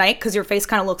at night because your face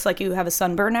kind of looks like you have a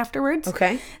sunburn afterwards.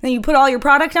 Okay. Then you put all your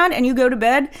product on and you go to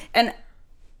bed. And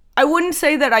I wouldn't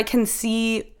say that I can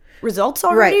see results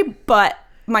already, Right. but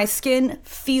my skin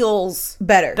feels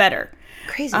better.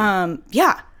 Crazy.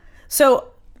 Yeah. So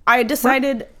I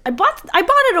decided I bought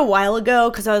it a while ago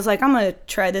because I was like, I'm gonna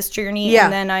try this journey. Yeah.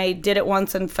 And then I did it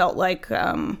once and felt like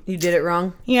you did it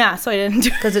wrong? yeah, so I didn't do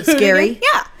it. Because it's scary?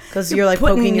 Yeah. Because you're like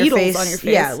Putting poking your needles face. on your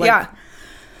face. Yeah. Yeah.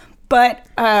 But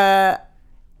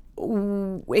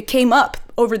it came up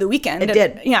over the weekend. It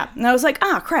did. Yeah. And I was like,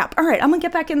 crap. All right, I'm going to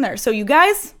get back in there. So you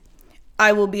guys,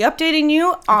 I will be updating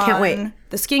you on can't wait.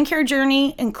 the skincare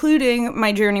journey, including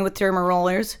my journey with derma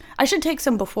rollers. I should take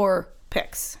some before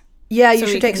pics. Yeah, you so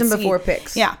we should take can some see. before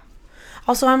pics. Yeah.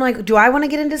 Also, I'm like, do I want to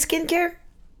get into skincare?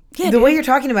 Yeah, the dude. way you're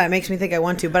talking about it makes me think I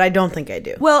want to, but I don't think I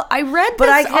do. Well, I read But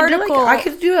this I could article. I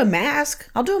could do a mask.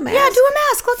 I'll do a mask. Yeah, do a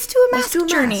mask. Let's do a mask Let's do a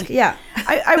journey. mask. Yeah.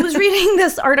 I was reading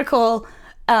this article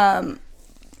that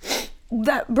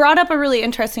brought up a really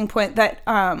interesting point that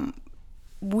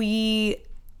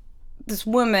this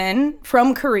woman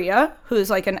from Korea, who's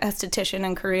like an esthetician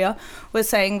in Korea, was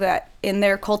saying that in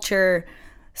their culture,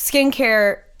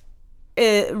 skincare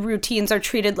routines are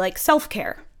treated like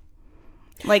self-care.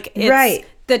 Like it's, Right.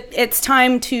 that it's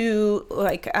time to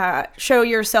like show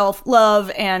yourself love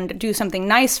and do something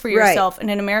nice for yourself. And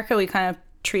in America, we kind of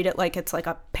treat it like it's like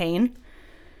a pain.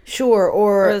 Sure,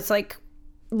 Or or it's like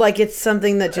it's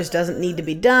something that just doesn't need to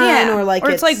be done, or like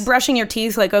it's like brushing your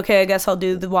teeth. Like, okay, I guess I'll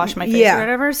wash my face Yeah. or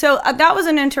whatever. So that was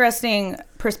an interesting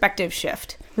perspective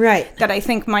shift right. that I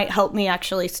think might help me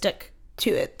actually stick to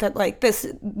it, that like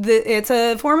it's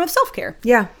a form of self-care.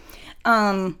 Yeah.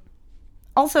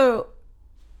 Also,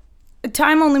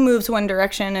 time only moves one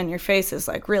direction and your face is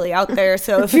like really out there.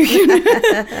 So if you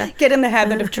can get in the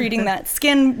habit of treating that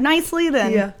skin nicely,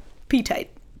 then be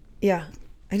tight. Yeah.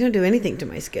 I don't do anything to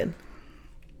my skin.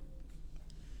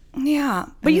 Yeah.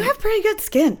 But you have pretty good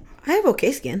skin. I have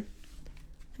okay skin.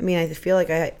 I mean, I feel like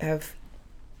I have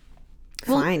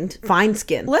fine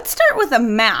skin. Let's start with a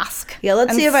mask. Yeah,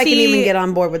 let's see if I can even get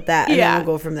on board with that, and Yeah. then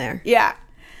we'll go from there. Yeah.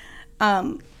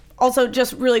 Also,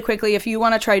 just really quickly, if you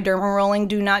want to try derma rolling,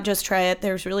 do not just try it.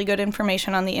 There's really good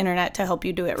information on the internet to help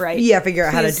you do it right. Yeah, figure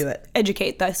out how to Please do it.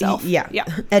 Educate thyself. Yeah. Yeah.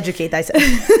 Educate thyself.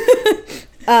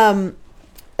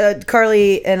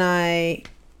 Carly and I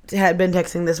had been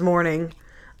texting this morning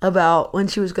about when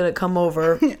she was going to come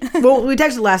over. Well, we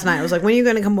texted last night. I was like, when are you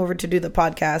going to come over to do the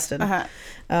podcast?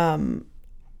 And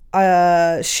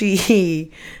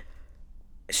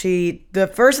she the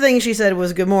first thing she said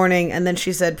was good morning, and then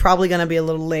she said probably going to be a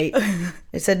little late.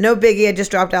 I said, no biggie. I just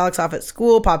dropped Alex off at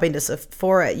school, popping to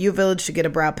Sephora at U Village to get a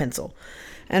brow pencil.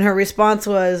 And her response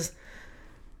was,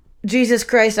 Jesus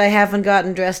Christ, I haven't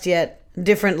gotten dressed yet.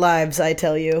 Different lives, I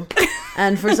tell you.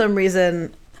 And for some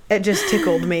reason, it just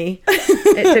tickled me.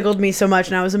 It tickled me so much.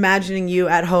 And I was imagining you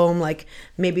at home, like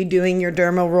maybe doing your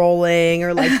derma rolling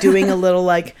or like doing a little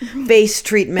like face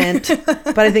treatment.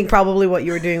 But I think probably what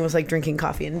you were doing was like drinking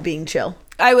coffee and being chill.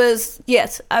 I was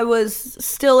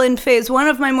still in phase 1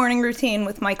 of my morning routine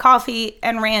with my coffee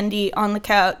and Randy on the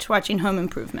couch watching Home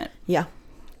Improvement. Yeah.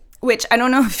 Which I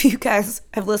don't know if you guys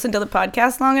have listened to the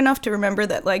podcast long enough to remember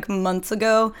that like months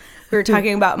ago we were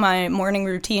talking about my morning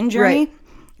routine journey. Right.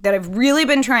 That I've really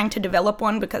been trying to develop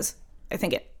one because I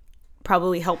think it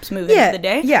probably helps move into the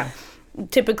day. Yeah.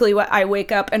 Typically I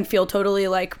wake up and feel totally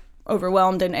like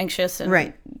overwhelmed and anxious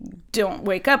and don't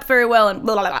wake up very well and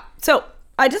blah, blah, blah. So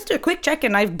I just did a quick check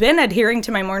and I've been adhering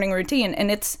to my morning routine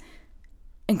and it's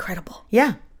incredible.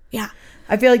 Yeah. Yeah.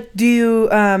 I feel like, do you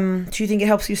think it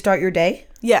helps you start your day?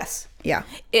 Yes. Yeah.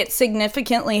 It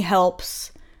significantly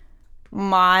helps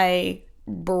my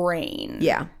brain.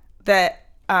 Yeah. That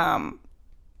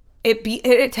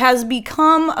it has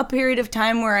become a period of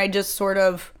time where I just sort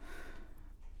of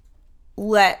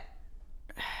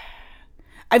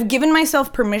I've given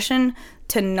myself permission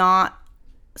to not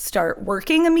start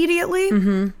working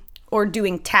immediately or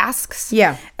doing tasks.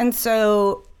 Yeah. And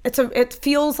so it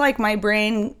feels like my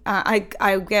brain,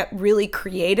 I get really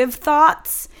creative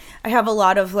thoughts. I have a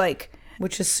lot of like,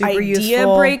 which is super idea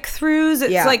useful. breakthroughs.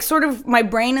 It's like sort of my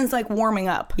brain is like warming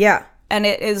up. Yeah. And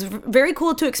it is very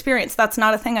cool to experience. That's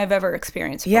not a thing I've ever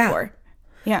experienced before.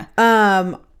 Yeah.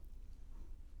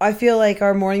 I feel like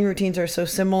our morning routines are so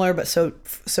similar but so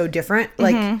different.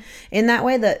 Like in that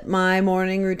way that my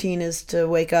morning routine is to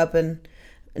wake up, and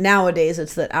nowadays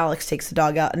it's that Alex takes the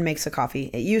dog out and makes a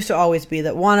coffee. It used to always be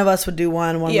that one of us would do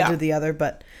one would do the other,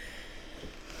 but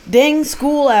dang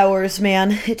school hours,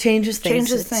 man, it changes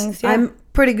things. Yeah. I'm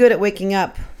pretty good at waking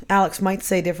up. Alex might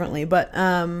say differently, but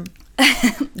I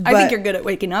think you're good at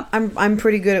waking up. I'm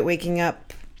pretty good at waking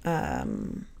up.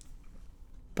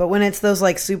 But when it's those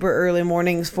like super early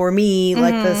mornings for me,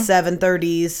 like the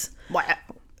 7:30s,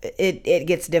 it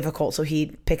gets difficult. So he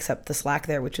picks up the slack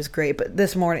there, which is great. But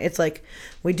this morning, it's like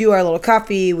we do our little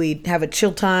coffee, we have a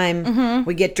chill time,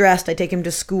 we get dressed, I take him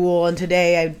to school. And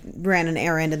today I ran an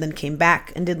errand and then came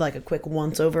back and did like a quick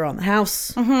once over on the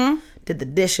house, did the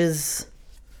dishes,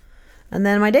 and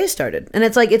then my day started. And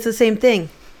it's like, it's the same thing.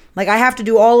 Like I have to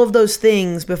do all of those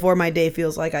things before my day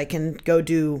feels like I can go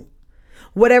do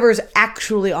whatever's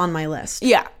actually on my list.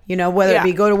 Yeah. You know, whether it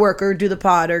be go to work or do the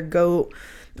pod or go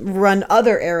run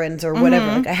other errands or whatever.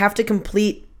 Like I have to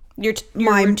complete your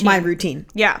my routine.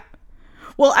 Yeah.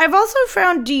 Well, I've also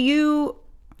found,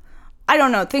 I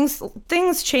don't know,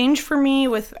 things change for me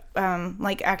with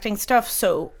like acting stuff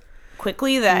so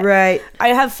quickly that I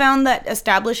have found that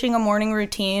establishing a morning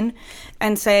routine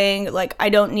and saying like I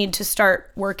don't need to start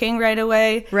working right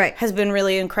away has been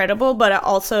really incredible. But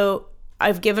also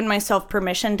I've given myself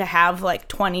permission to have like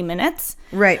 20 minutes.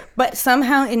 Right. But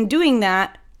somehow in doing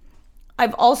that,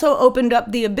 I've also opened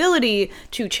up the ability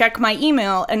to check my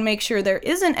email and make sure there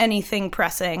isn't anything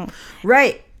pressing.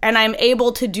 Right. And I'm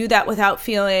able to do that without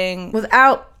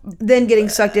then getting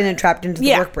sucked in and trapped into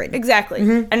the work brain. Exactly.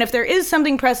 And if there is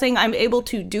something pressing, I'm able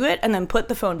to do it and then put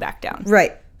the phone back down.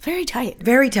 Right. Very tight.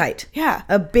 Very tight. Yeah.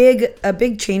 A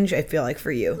big change, I feel like,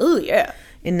 for you. Oh, yeah.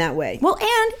 In that way. Well,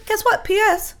 and guess what?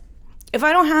 P.S. If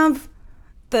I don't have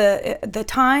the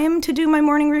time to do my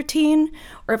morning routine,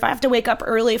 or if I have to wake up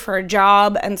early for a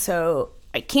job and so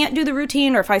I can't do the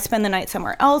routine, or if I spend the night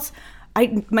somewhere else,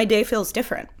 my day feels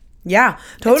different. Yeah,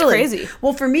 totally. crazy.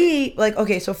 Well, for me, like,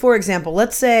 okay, so for example,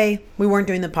 let's say we weren't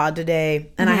doing the pod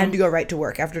today and I had to go right to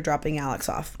work after dropping Alex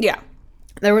off. Yeah.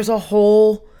 There was a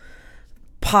whole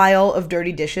pile of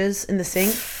dirty dishes in the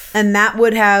sink, and that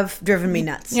would have driven me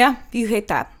nuts. Yeah, you hate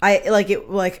that. I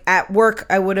like at work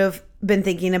I would have been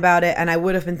thinking about it, and I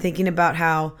would have been thinking about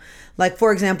how, like,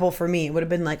 for example, for me, it would have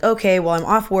been like, okay, well, I'm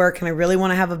off work and I really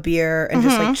want to have a beer and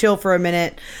just like chill for a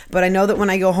minute, but I know that when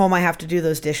I go home I have to do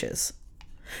those dishes.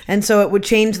 And so it would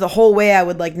change the whole way I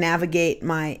would like navigate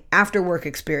my after work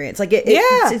experience. Like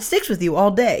it sticks with you all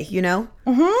day, you know?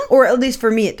 Mm-hmm. Or at least for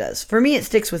me it does. For me it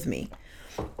sticks with me.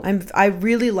 I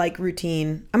really like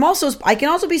routine. I can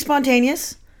also be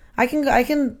spontaneous. I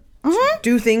can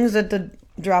do things at the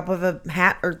drop of a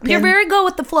hat or pin. You're very go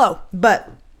with the flow. But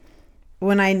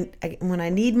when I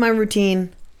need my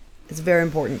routine, it's very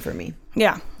important for me.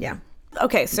 Yeah. Yeah.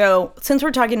 Okay, so since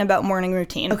we're talking about morning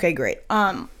routine. Okay, great.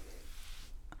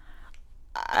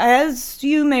 As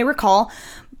you may recall,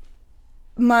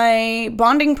 my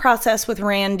bonding process with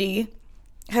Randy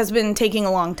has been taking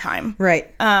a long time.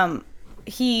 Right.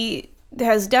 He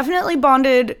has definitely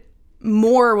bonded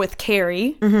more with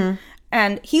Carrie. Mm-hmm.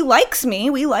 And he likes me.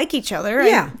 We like each other.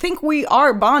 Yeah. I think we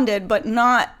are bonded, but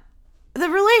not... The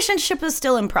relationship is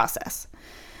still in process.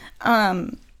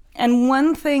 And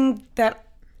one thing that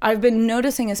I've been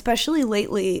noticing, especially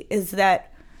lately, is that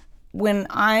when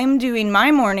I'm doing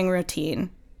my morning routine,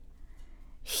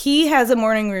 he has a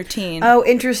morning routine. Oh,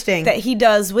 interesting. That he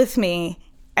does with me.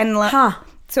 And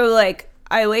so, like,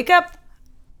 I wake up,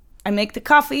 I make the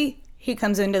coffee, he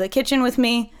comes into the kitchen with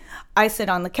me, I sit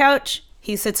on the couch,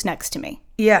 he sits next to me.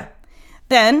 Yeah.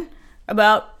 Then,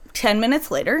 about 10 minutes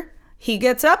later, he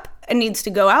gets up and needs to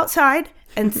go outside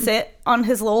and sit on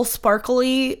his little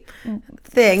sparkly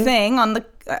thing on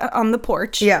the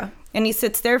porch. Yeah. And he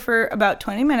sits there for about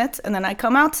 20 minutes, and then I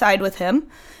come outside with him.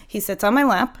 He sits on my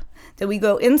lap. Then we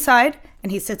go inside,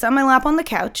 and he sits on my lap on the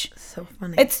couch. So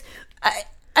funny.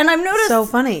 And I've noticed so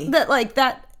funny that like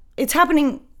that it's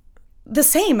happening the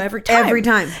same every time. Every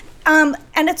time. And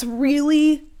it's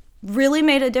really, really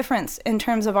made a difference in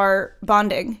terms of our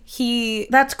bonding.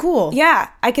 That's cool. Yeah,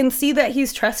 I can see that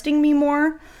he's trusting me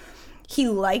more. He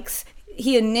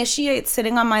initiates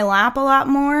sitting on my lap a lot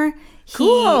more.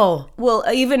 Cool. He will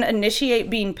even initiate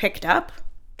being picked up.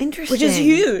 Interesting. Which is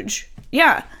huge.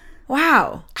 Yeah.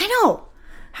 Wow. I know.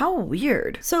 How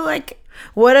weird. So like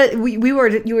you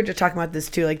were just talking about this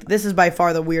too. Like, this is by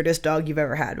far the weirdest dog you've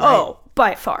ever had, right? Oh,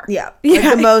 by far. Yeah. Like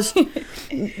the most,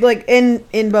 like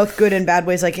in both good and bad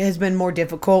ways, like it has been more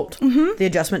difficult. Mm-hmm. The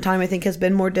adjustment time, I think, has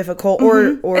been more difficult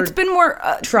or it's been more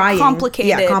trying. complicated.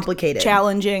 Yeah, complicated.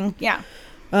 Challenging. Yeah.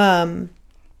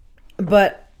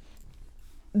 But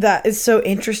that is so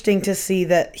interesting to see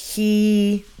that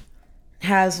he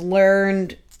has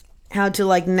learned how to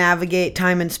like navigate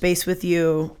time and space with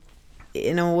you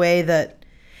in a way that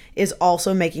is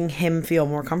also making him feel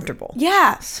more comfortable.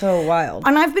 Yeah. So wild.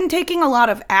 And I've been taking a lot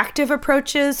of active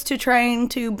approaches to trying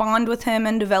to bond with him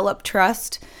and develop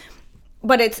trust.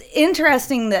 But it's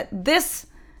interesting that this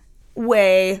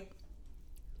way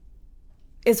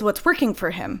is what's working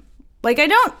for him. Like,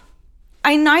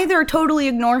 I neither totally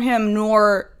ignore him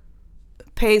nor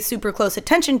pay super close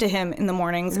attention to him in the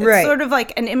mornings. It's right. sort of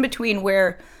like an in-between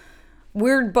where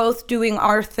we're both doing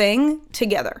our thing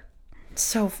together.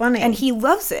 So funny. And he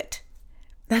loves it.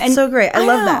 That's so great. I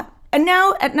love that. And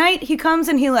now at night he comes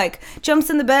and he like jumps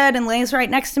in the bed and lays right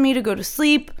next to me to go to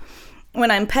sleep. When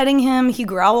I'm petting him, he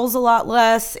growls a lot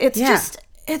less. It's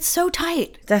it's so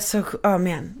tight. That's so cool. Oh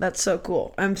man, that's so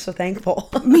cool. I'm so thankful.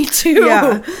 Me too.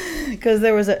 Yeah. Because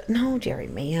there was Jerry,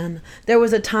 man. There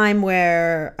was a time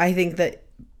where I think that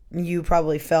you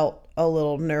probably felt a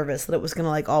little nervous that it was going to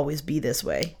like always be this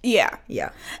way. Yeah.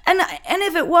 Yeah. And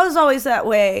if it was always that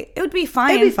way, it would be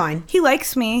fine. It'd be fine. He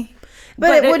likes me.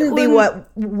 But it wouldn't be what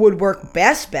would work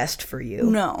best for you.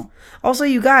 No. Also,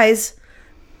 you guys,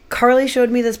 Carly showed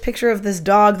me this picture of this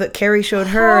dog that Carrie showed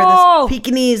her, this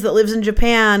Pekingese that lives in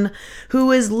Japan,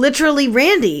 who is literally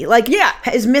Randy. Like,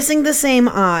 is missing the same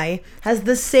eye, has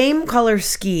the same color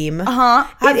scheme. Has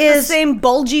the same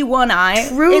bulgy one eye.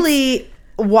 Truly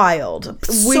wild.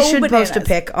 We should post a bananas.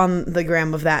 pic on the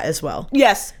gram of that as well.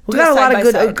 Yes. We got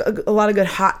a lot of good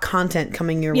hot content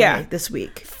coming your way this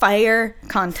week. Fire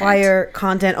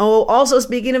content. Oh, also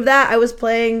speaking of that, I was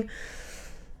playing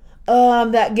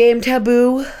that game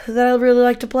Taboo that I really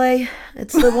like to play.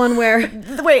 It's the one where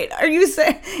wait, are you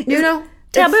saying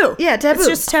Taboo? Yeah, Taboo. It's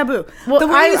just Taboo.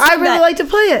 Well, I really like to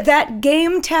play it. That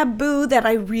game Taboo that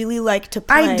I really like to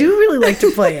play. I do really like to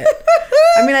play it.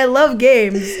 I mean, I love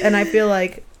games, and I feel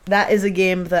like that is a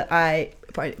game that I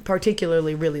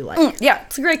particularly really like. Yeah,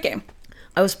 it's a great game.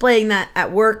 I was playing that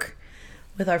at work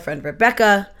with our friend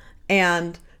Rebecca,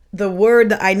 and the word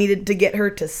that I needed to get her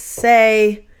to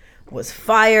say was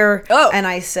fire. Oh. And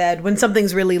I said, when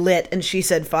something's really lit, and she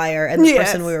said fire, and the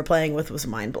Yes. person we were playing with was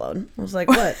mind blown. I was like,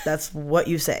 what? That's what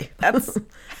you say. That's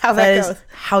how That that is goes.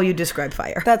 how you describe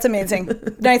fire. That's amazing.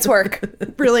 Nice work.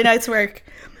 Really nice work.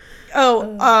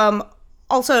 Oh,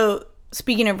 also,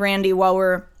 speaking of Randy, while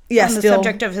we're Yeah, on the still-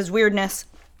 subject of his weirdness,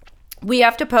 we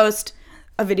have to post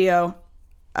a video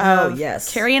of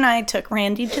yes. Carrie and I took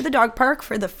Randy to the dog park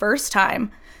for the first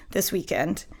time this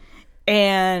weekend.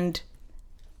 And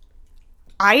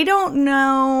I don't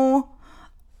know.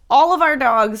 All of our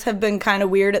dogs have been kind of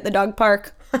weird at the dog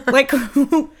park. Like,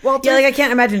 Walter. Yeah, like I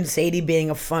can't imagine Sadie being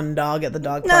a fun dog at the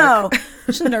dog No, park.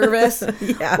 she's nervous.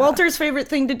 Yeah. Walter's favorite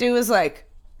thing to do is like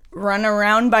run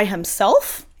around by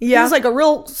himself. Yeah. He's like a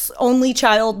real only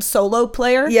child solo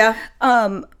player. Yeah.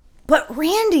 But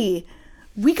Randy,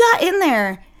 we got in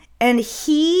there and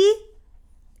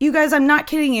you guys, I'm not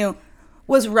kidding you,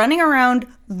 was running around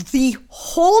the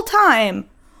whole time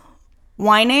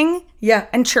whining Yeah.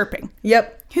 and chirping.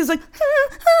 Yep. He was like,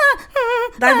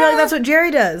 I feel like that's what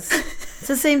Jerry does. It's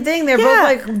the same thing. They're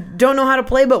Yeah. both like don't know how to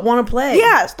play but want to play.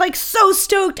 yeah, like so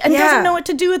stoked and Yeah. doesn't know what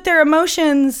to do with their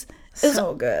emotions. It's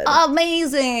So good.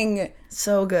 amazing.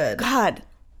 So good. God,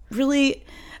 really,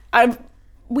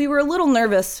 we were a little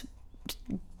nervous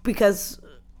because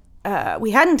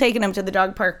we hadn't taken him to the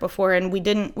dog park before, and we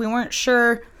weren't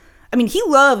sure. I mean, he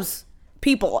loves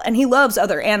people and he loves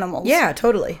other animals. Yeah,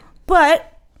 totally.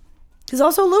 but he's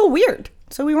also a little weird,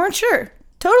 so we weren't sure.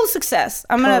 Total success.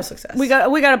 Total success. We got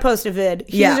to post a vid.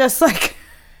 He's Yeah. just like,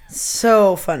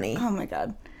 So funny. oh my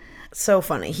God. So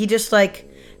funny. He just like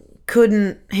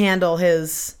couldn't handle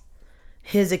his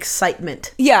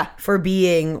excitement Yeah, for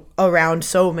being around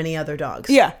so many other dogs.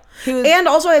 yeah. He was. And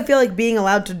also I feel like being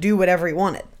allowed to do whatever he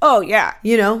wanted. Oh yeah,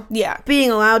 You know? yeah.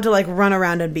 Being allowed to like run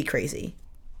around and be crazy.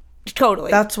 Totally.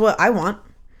 That's what I want.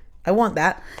 I want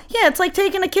that. Yeah, it's like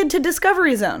taking a kid to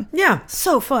Discovery Zone. Yeah.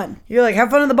 So fun. You're like, have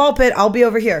fun in the ball pit. I'll be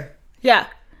over here. Yeah.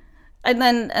 And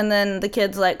then the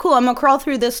kid's like, cool, I'm gonna crawl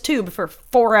through this tube for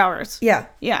 4 hours. Yeah.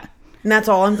 Yeah. And that's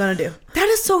all I'm going to do. That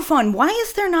is so fun. Why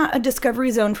is there not a Discovery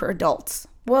Zone for adults?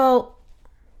 Well,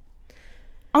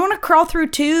 I want to crawl through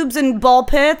tubes and ball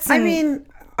pits. I and- mean,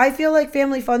 I feel like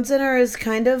Family Fun Center is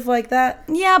kind of like that.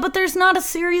 yeah, but there's not a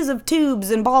series of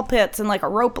tubes and ball pits and like a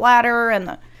rope ladder and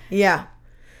the. Yeah.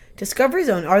 Discovery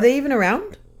Zone. Are they even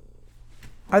around?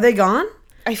 Are they gone?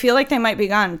 I feel like they might be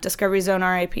gone. Discovery Zone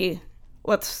RIP.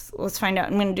 Let's find out.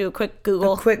 I'm gonna do a quick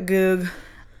Google. Quick goog.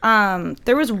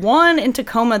 There was one in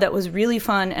Tacoma that was really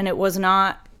fun, and it was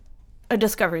not a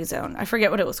Discovery Zone. I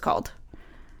forget what it was called.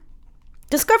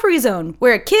 Discovery Zone,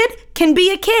 where a kid can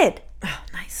be a kid. Oh,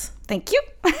 nice. Thank you.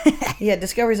 Yeah,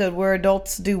 Discovery Zone, where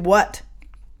adults do what?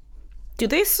 Do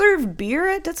they serve beer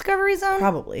at Discovery Zone?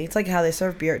 Probably. It's like how they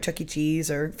serve beer at Chuck E. Cheese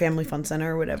or Family Fun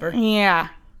Center or whatever. Yeah.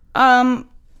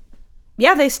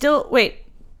 Yeah, they still... Wait.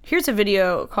 Here's a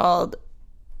video called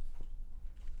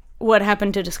What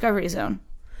Happened to Discovery Zone.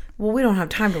 Well, we don't have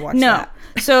time to watch No. that.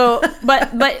 So,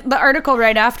 but the article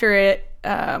right after it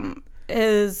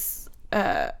is...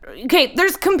 okay,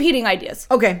 there's competing ideas.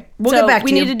 Okay, we'll So get back to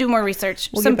we you. need to do more research.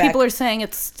 We'll Some get back. people are saying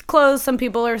it's closed. Some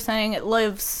people are saying it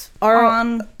lives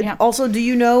on. Yeah. Also, do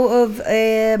you know of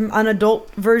an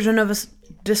adult version of a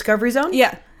Discovery Zone?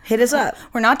 Yeah. Hit us up.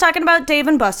 We're not talking about Dave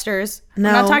and Buster's. No.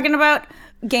 We're not talking about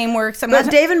GameWorks. But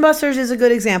Dave and Buster's is a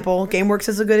good example. GameWorks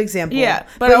is a good example. Yeah,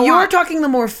 but but I you're want- talking the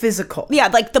more physical. Yeah,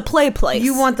 like the play place.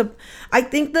 You want the... I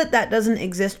think that doesn't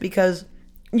exist because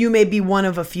you may be one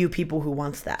of a few people who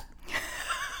wants that.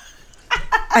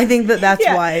 I think that's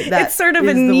Yeah, why that it's sort of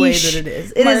is a the way niche that it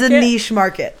is. It is a market. niche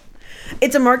market.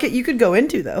 It's a market you could go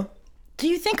into, though. Do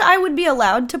you think I would be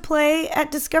allowed to play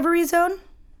at Discovery Zone?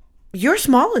 You're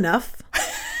small enough.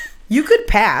 You could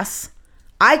pass.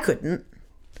 I couldn't.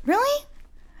 Really?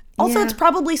 Also, Yeah. it's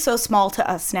probably so small to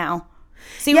us now.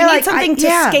 See, Yeah, we need like, something to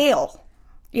yeah. scale.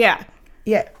 Yeah.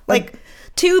 Yeah. Like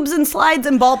tubes and slides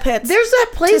and ball pits. There's that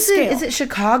place in, scale. is it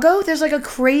Chicago? There's like a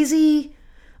crazy,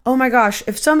 oh my gosh,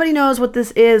 if somebody knows what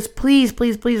this is, please,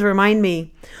 please, please remind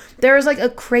me. There is like a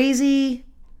crazy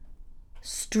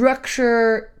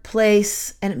structure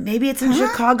place, and maybe it's in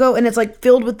Chicago, and it's like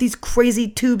filled with these crazy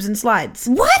tubes and slides.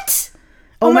 What?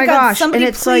 Oh my gosh, Somebody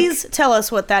and it's please tell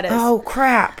us what that is. Oh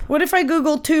crap. What if I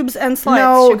Google tubes and slides?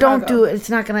 No, Chicago? don't do it.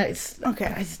 It's not gonna.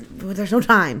 Okay. There's no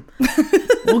time.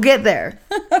 We'll get there.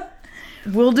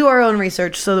 We'll do our own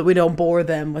research so that we don't bore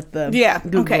them with the Yeah,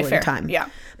 Googling okay, fair. time. Yeah.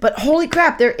 But holy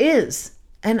crap, there is,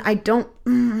 and I don't.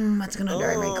 That's gonna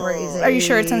drive me crazy. Are you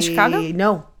sure it's in Chicago?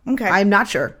 No. Okay. I'm not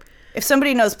sure. If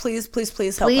somebody knows, please help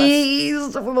us.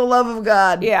 Please, for the love of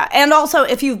God. Yeah, and also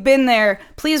if you've been there,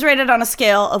 please rate it on a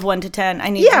scale of 1 to 10. I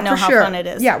need to know how fun it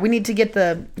is. Yeah, we need to get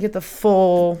the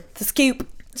full The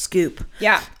scoop.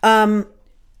 Yeah.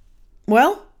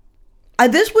 Well,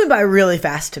 this went by really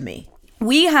fast to me.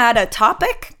 We had a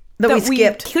topic that we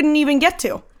skipped. Couldn't even get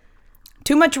to.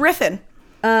 Too much riffing.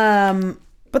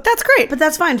 But that's great. But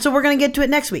that's fine. So we're gonna get to it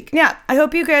next week. Yeah, I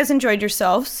hope you guys enjoyed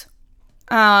yourselves.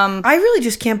 I really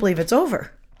just can't believe it's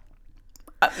over.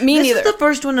 Me neither. This is the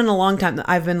first one in a long time that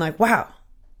I've been like, wow,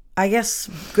 I guess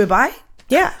goodbye?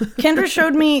 Yeah. Kendra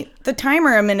showed me the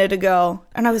timer a minute ago,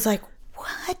 and I was like,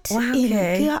 what? Wow,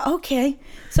 okay. Yeah, okay.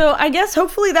 So I guess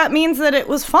hopefully that means that it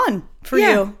was fun for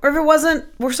you. Or if it wasn't,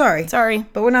 we're sorry. Sorry.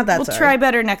 But we're not that We'll sorry. try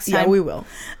better next time. Yeah, we will.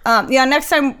 Next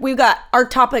time we've got, our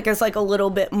topic is like a little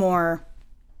bit more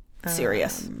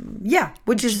serious. Yeah,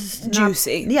 which is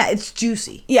juicy. Yeah, it's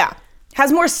juicy. Yeah.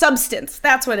 Has more substance.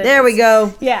 That's what it is. There we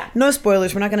go. Yeah. No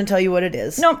spoilers. We're not going to tell you what it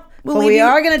is. Nope. But we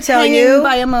are going to tell you.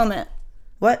 by a moment.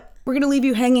 What? We're going to leave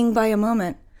you hanging by a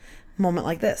moment. Moment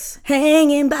like this.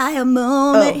 Hanging by a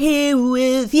moment here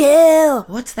with you.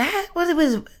 What's that? What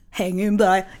was Hanging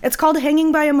by. It's called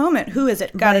Hanging by a Moment. Who is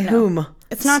it? Gotta by know. whom?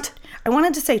 It's not. I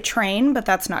wanted to say Train, but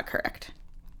that's not correct.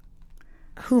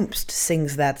 Whomst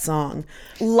sings that song?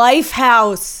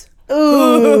 Lifehouse.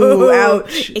 Ooh,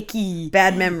 ouch. Icky.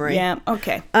 Bad memory. Yeah.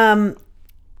 Okay. A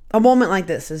moment like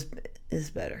this is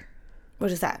better. What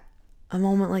is that? A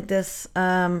moment like this.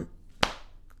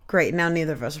 Great. Now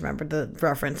neither of us remember the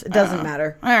reference. It doesn't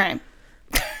matter. All right.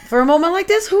 For a moment like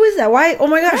this, who is that? Why? Oh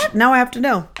my gosh! Now I have to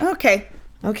know. Okay.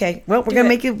 Okay. Well, we're gonna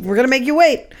make you. We're gonna make you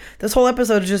wait. This whole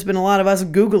episode has just been a lot of us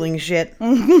Googling shit.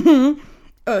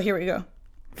 Oh, here we go.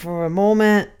 For a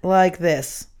moment like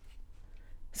this.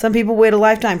 Some people wait a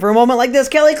lifetime. For a moment like this,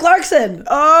 Kelly Clarkson.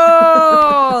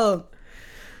 Oh.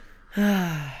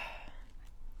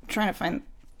 Trying to find.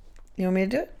 You want me to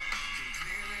do it?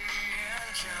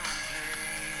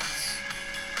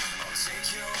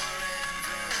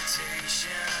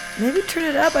 Maybe turn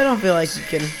it up. I don't feel like you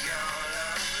can.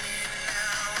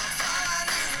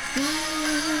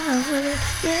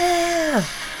 Yeah.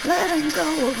 Letting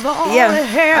go of all Yeah, the I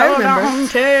held remember. on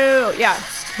to. Yeah.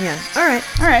 Yeah. All right.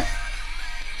 All right.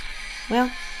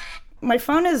 Well. My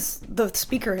phone the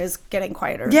speaker is getting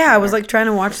quieter. Yeah, I was like trying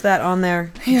to watch that on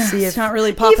there. Yeah, See it's not really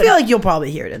You popping feel up. like you'll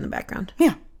probably hear it in the background.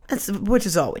 Yeah. Which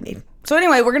is all we need. So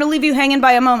anyway, we're going to leave you hanging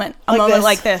by a moment. A Like moment this.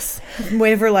 like this. I'm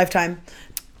waiting for a lifetime.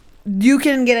 You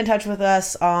can get in touch with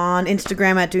us on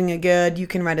Instagram at Doing a Good. You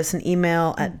can write us an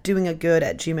email at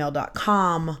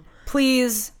doingagood@gmail.com.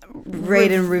 Please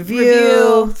Rate and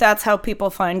review. That's how people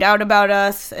find out about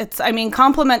us.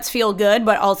 Compliments feel good,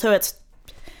 but also it's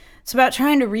about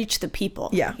trying to reach the people.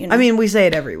 Yeah. You know? I mean, we say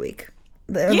it every week.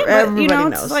 Yeah, Everybody but,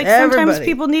 knows. it's like Everybody. sometimes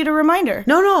people need a reminder.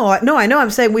 No, I know. I'm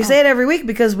saying we say it every week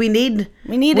because we need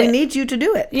it. you to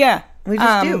do it. Yeah. We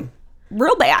just do.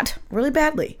 Real bad. Really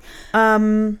badly.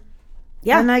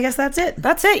 Yeah. And I guess that's it.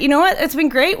 That's it. You know what? It's been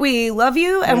great. We love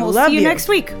you, and we'll love see you you. next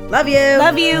week. Love you.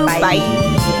 Love you.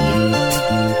 Bye.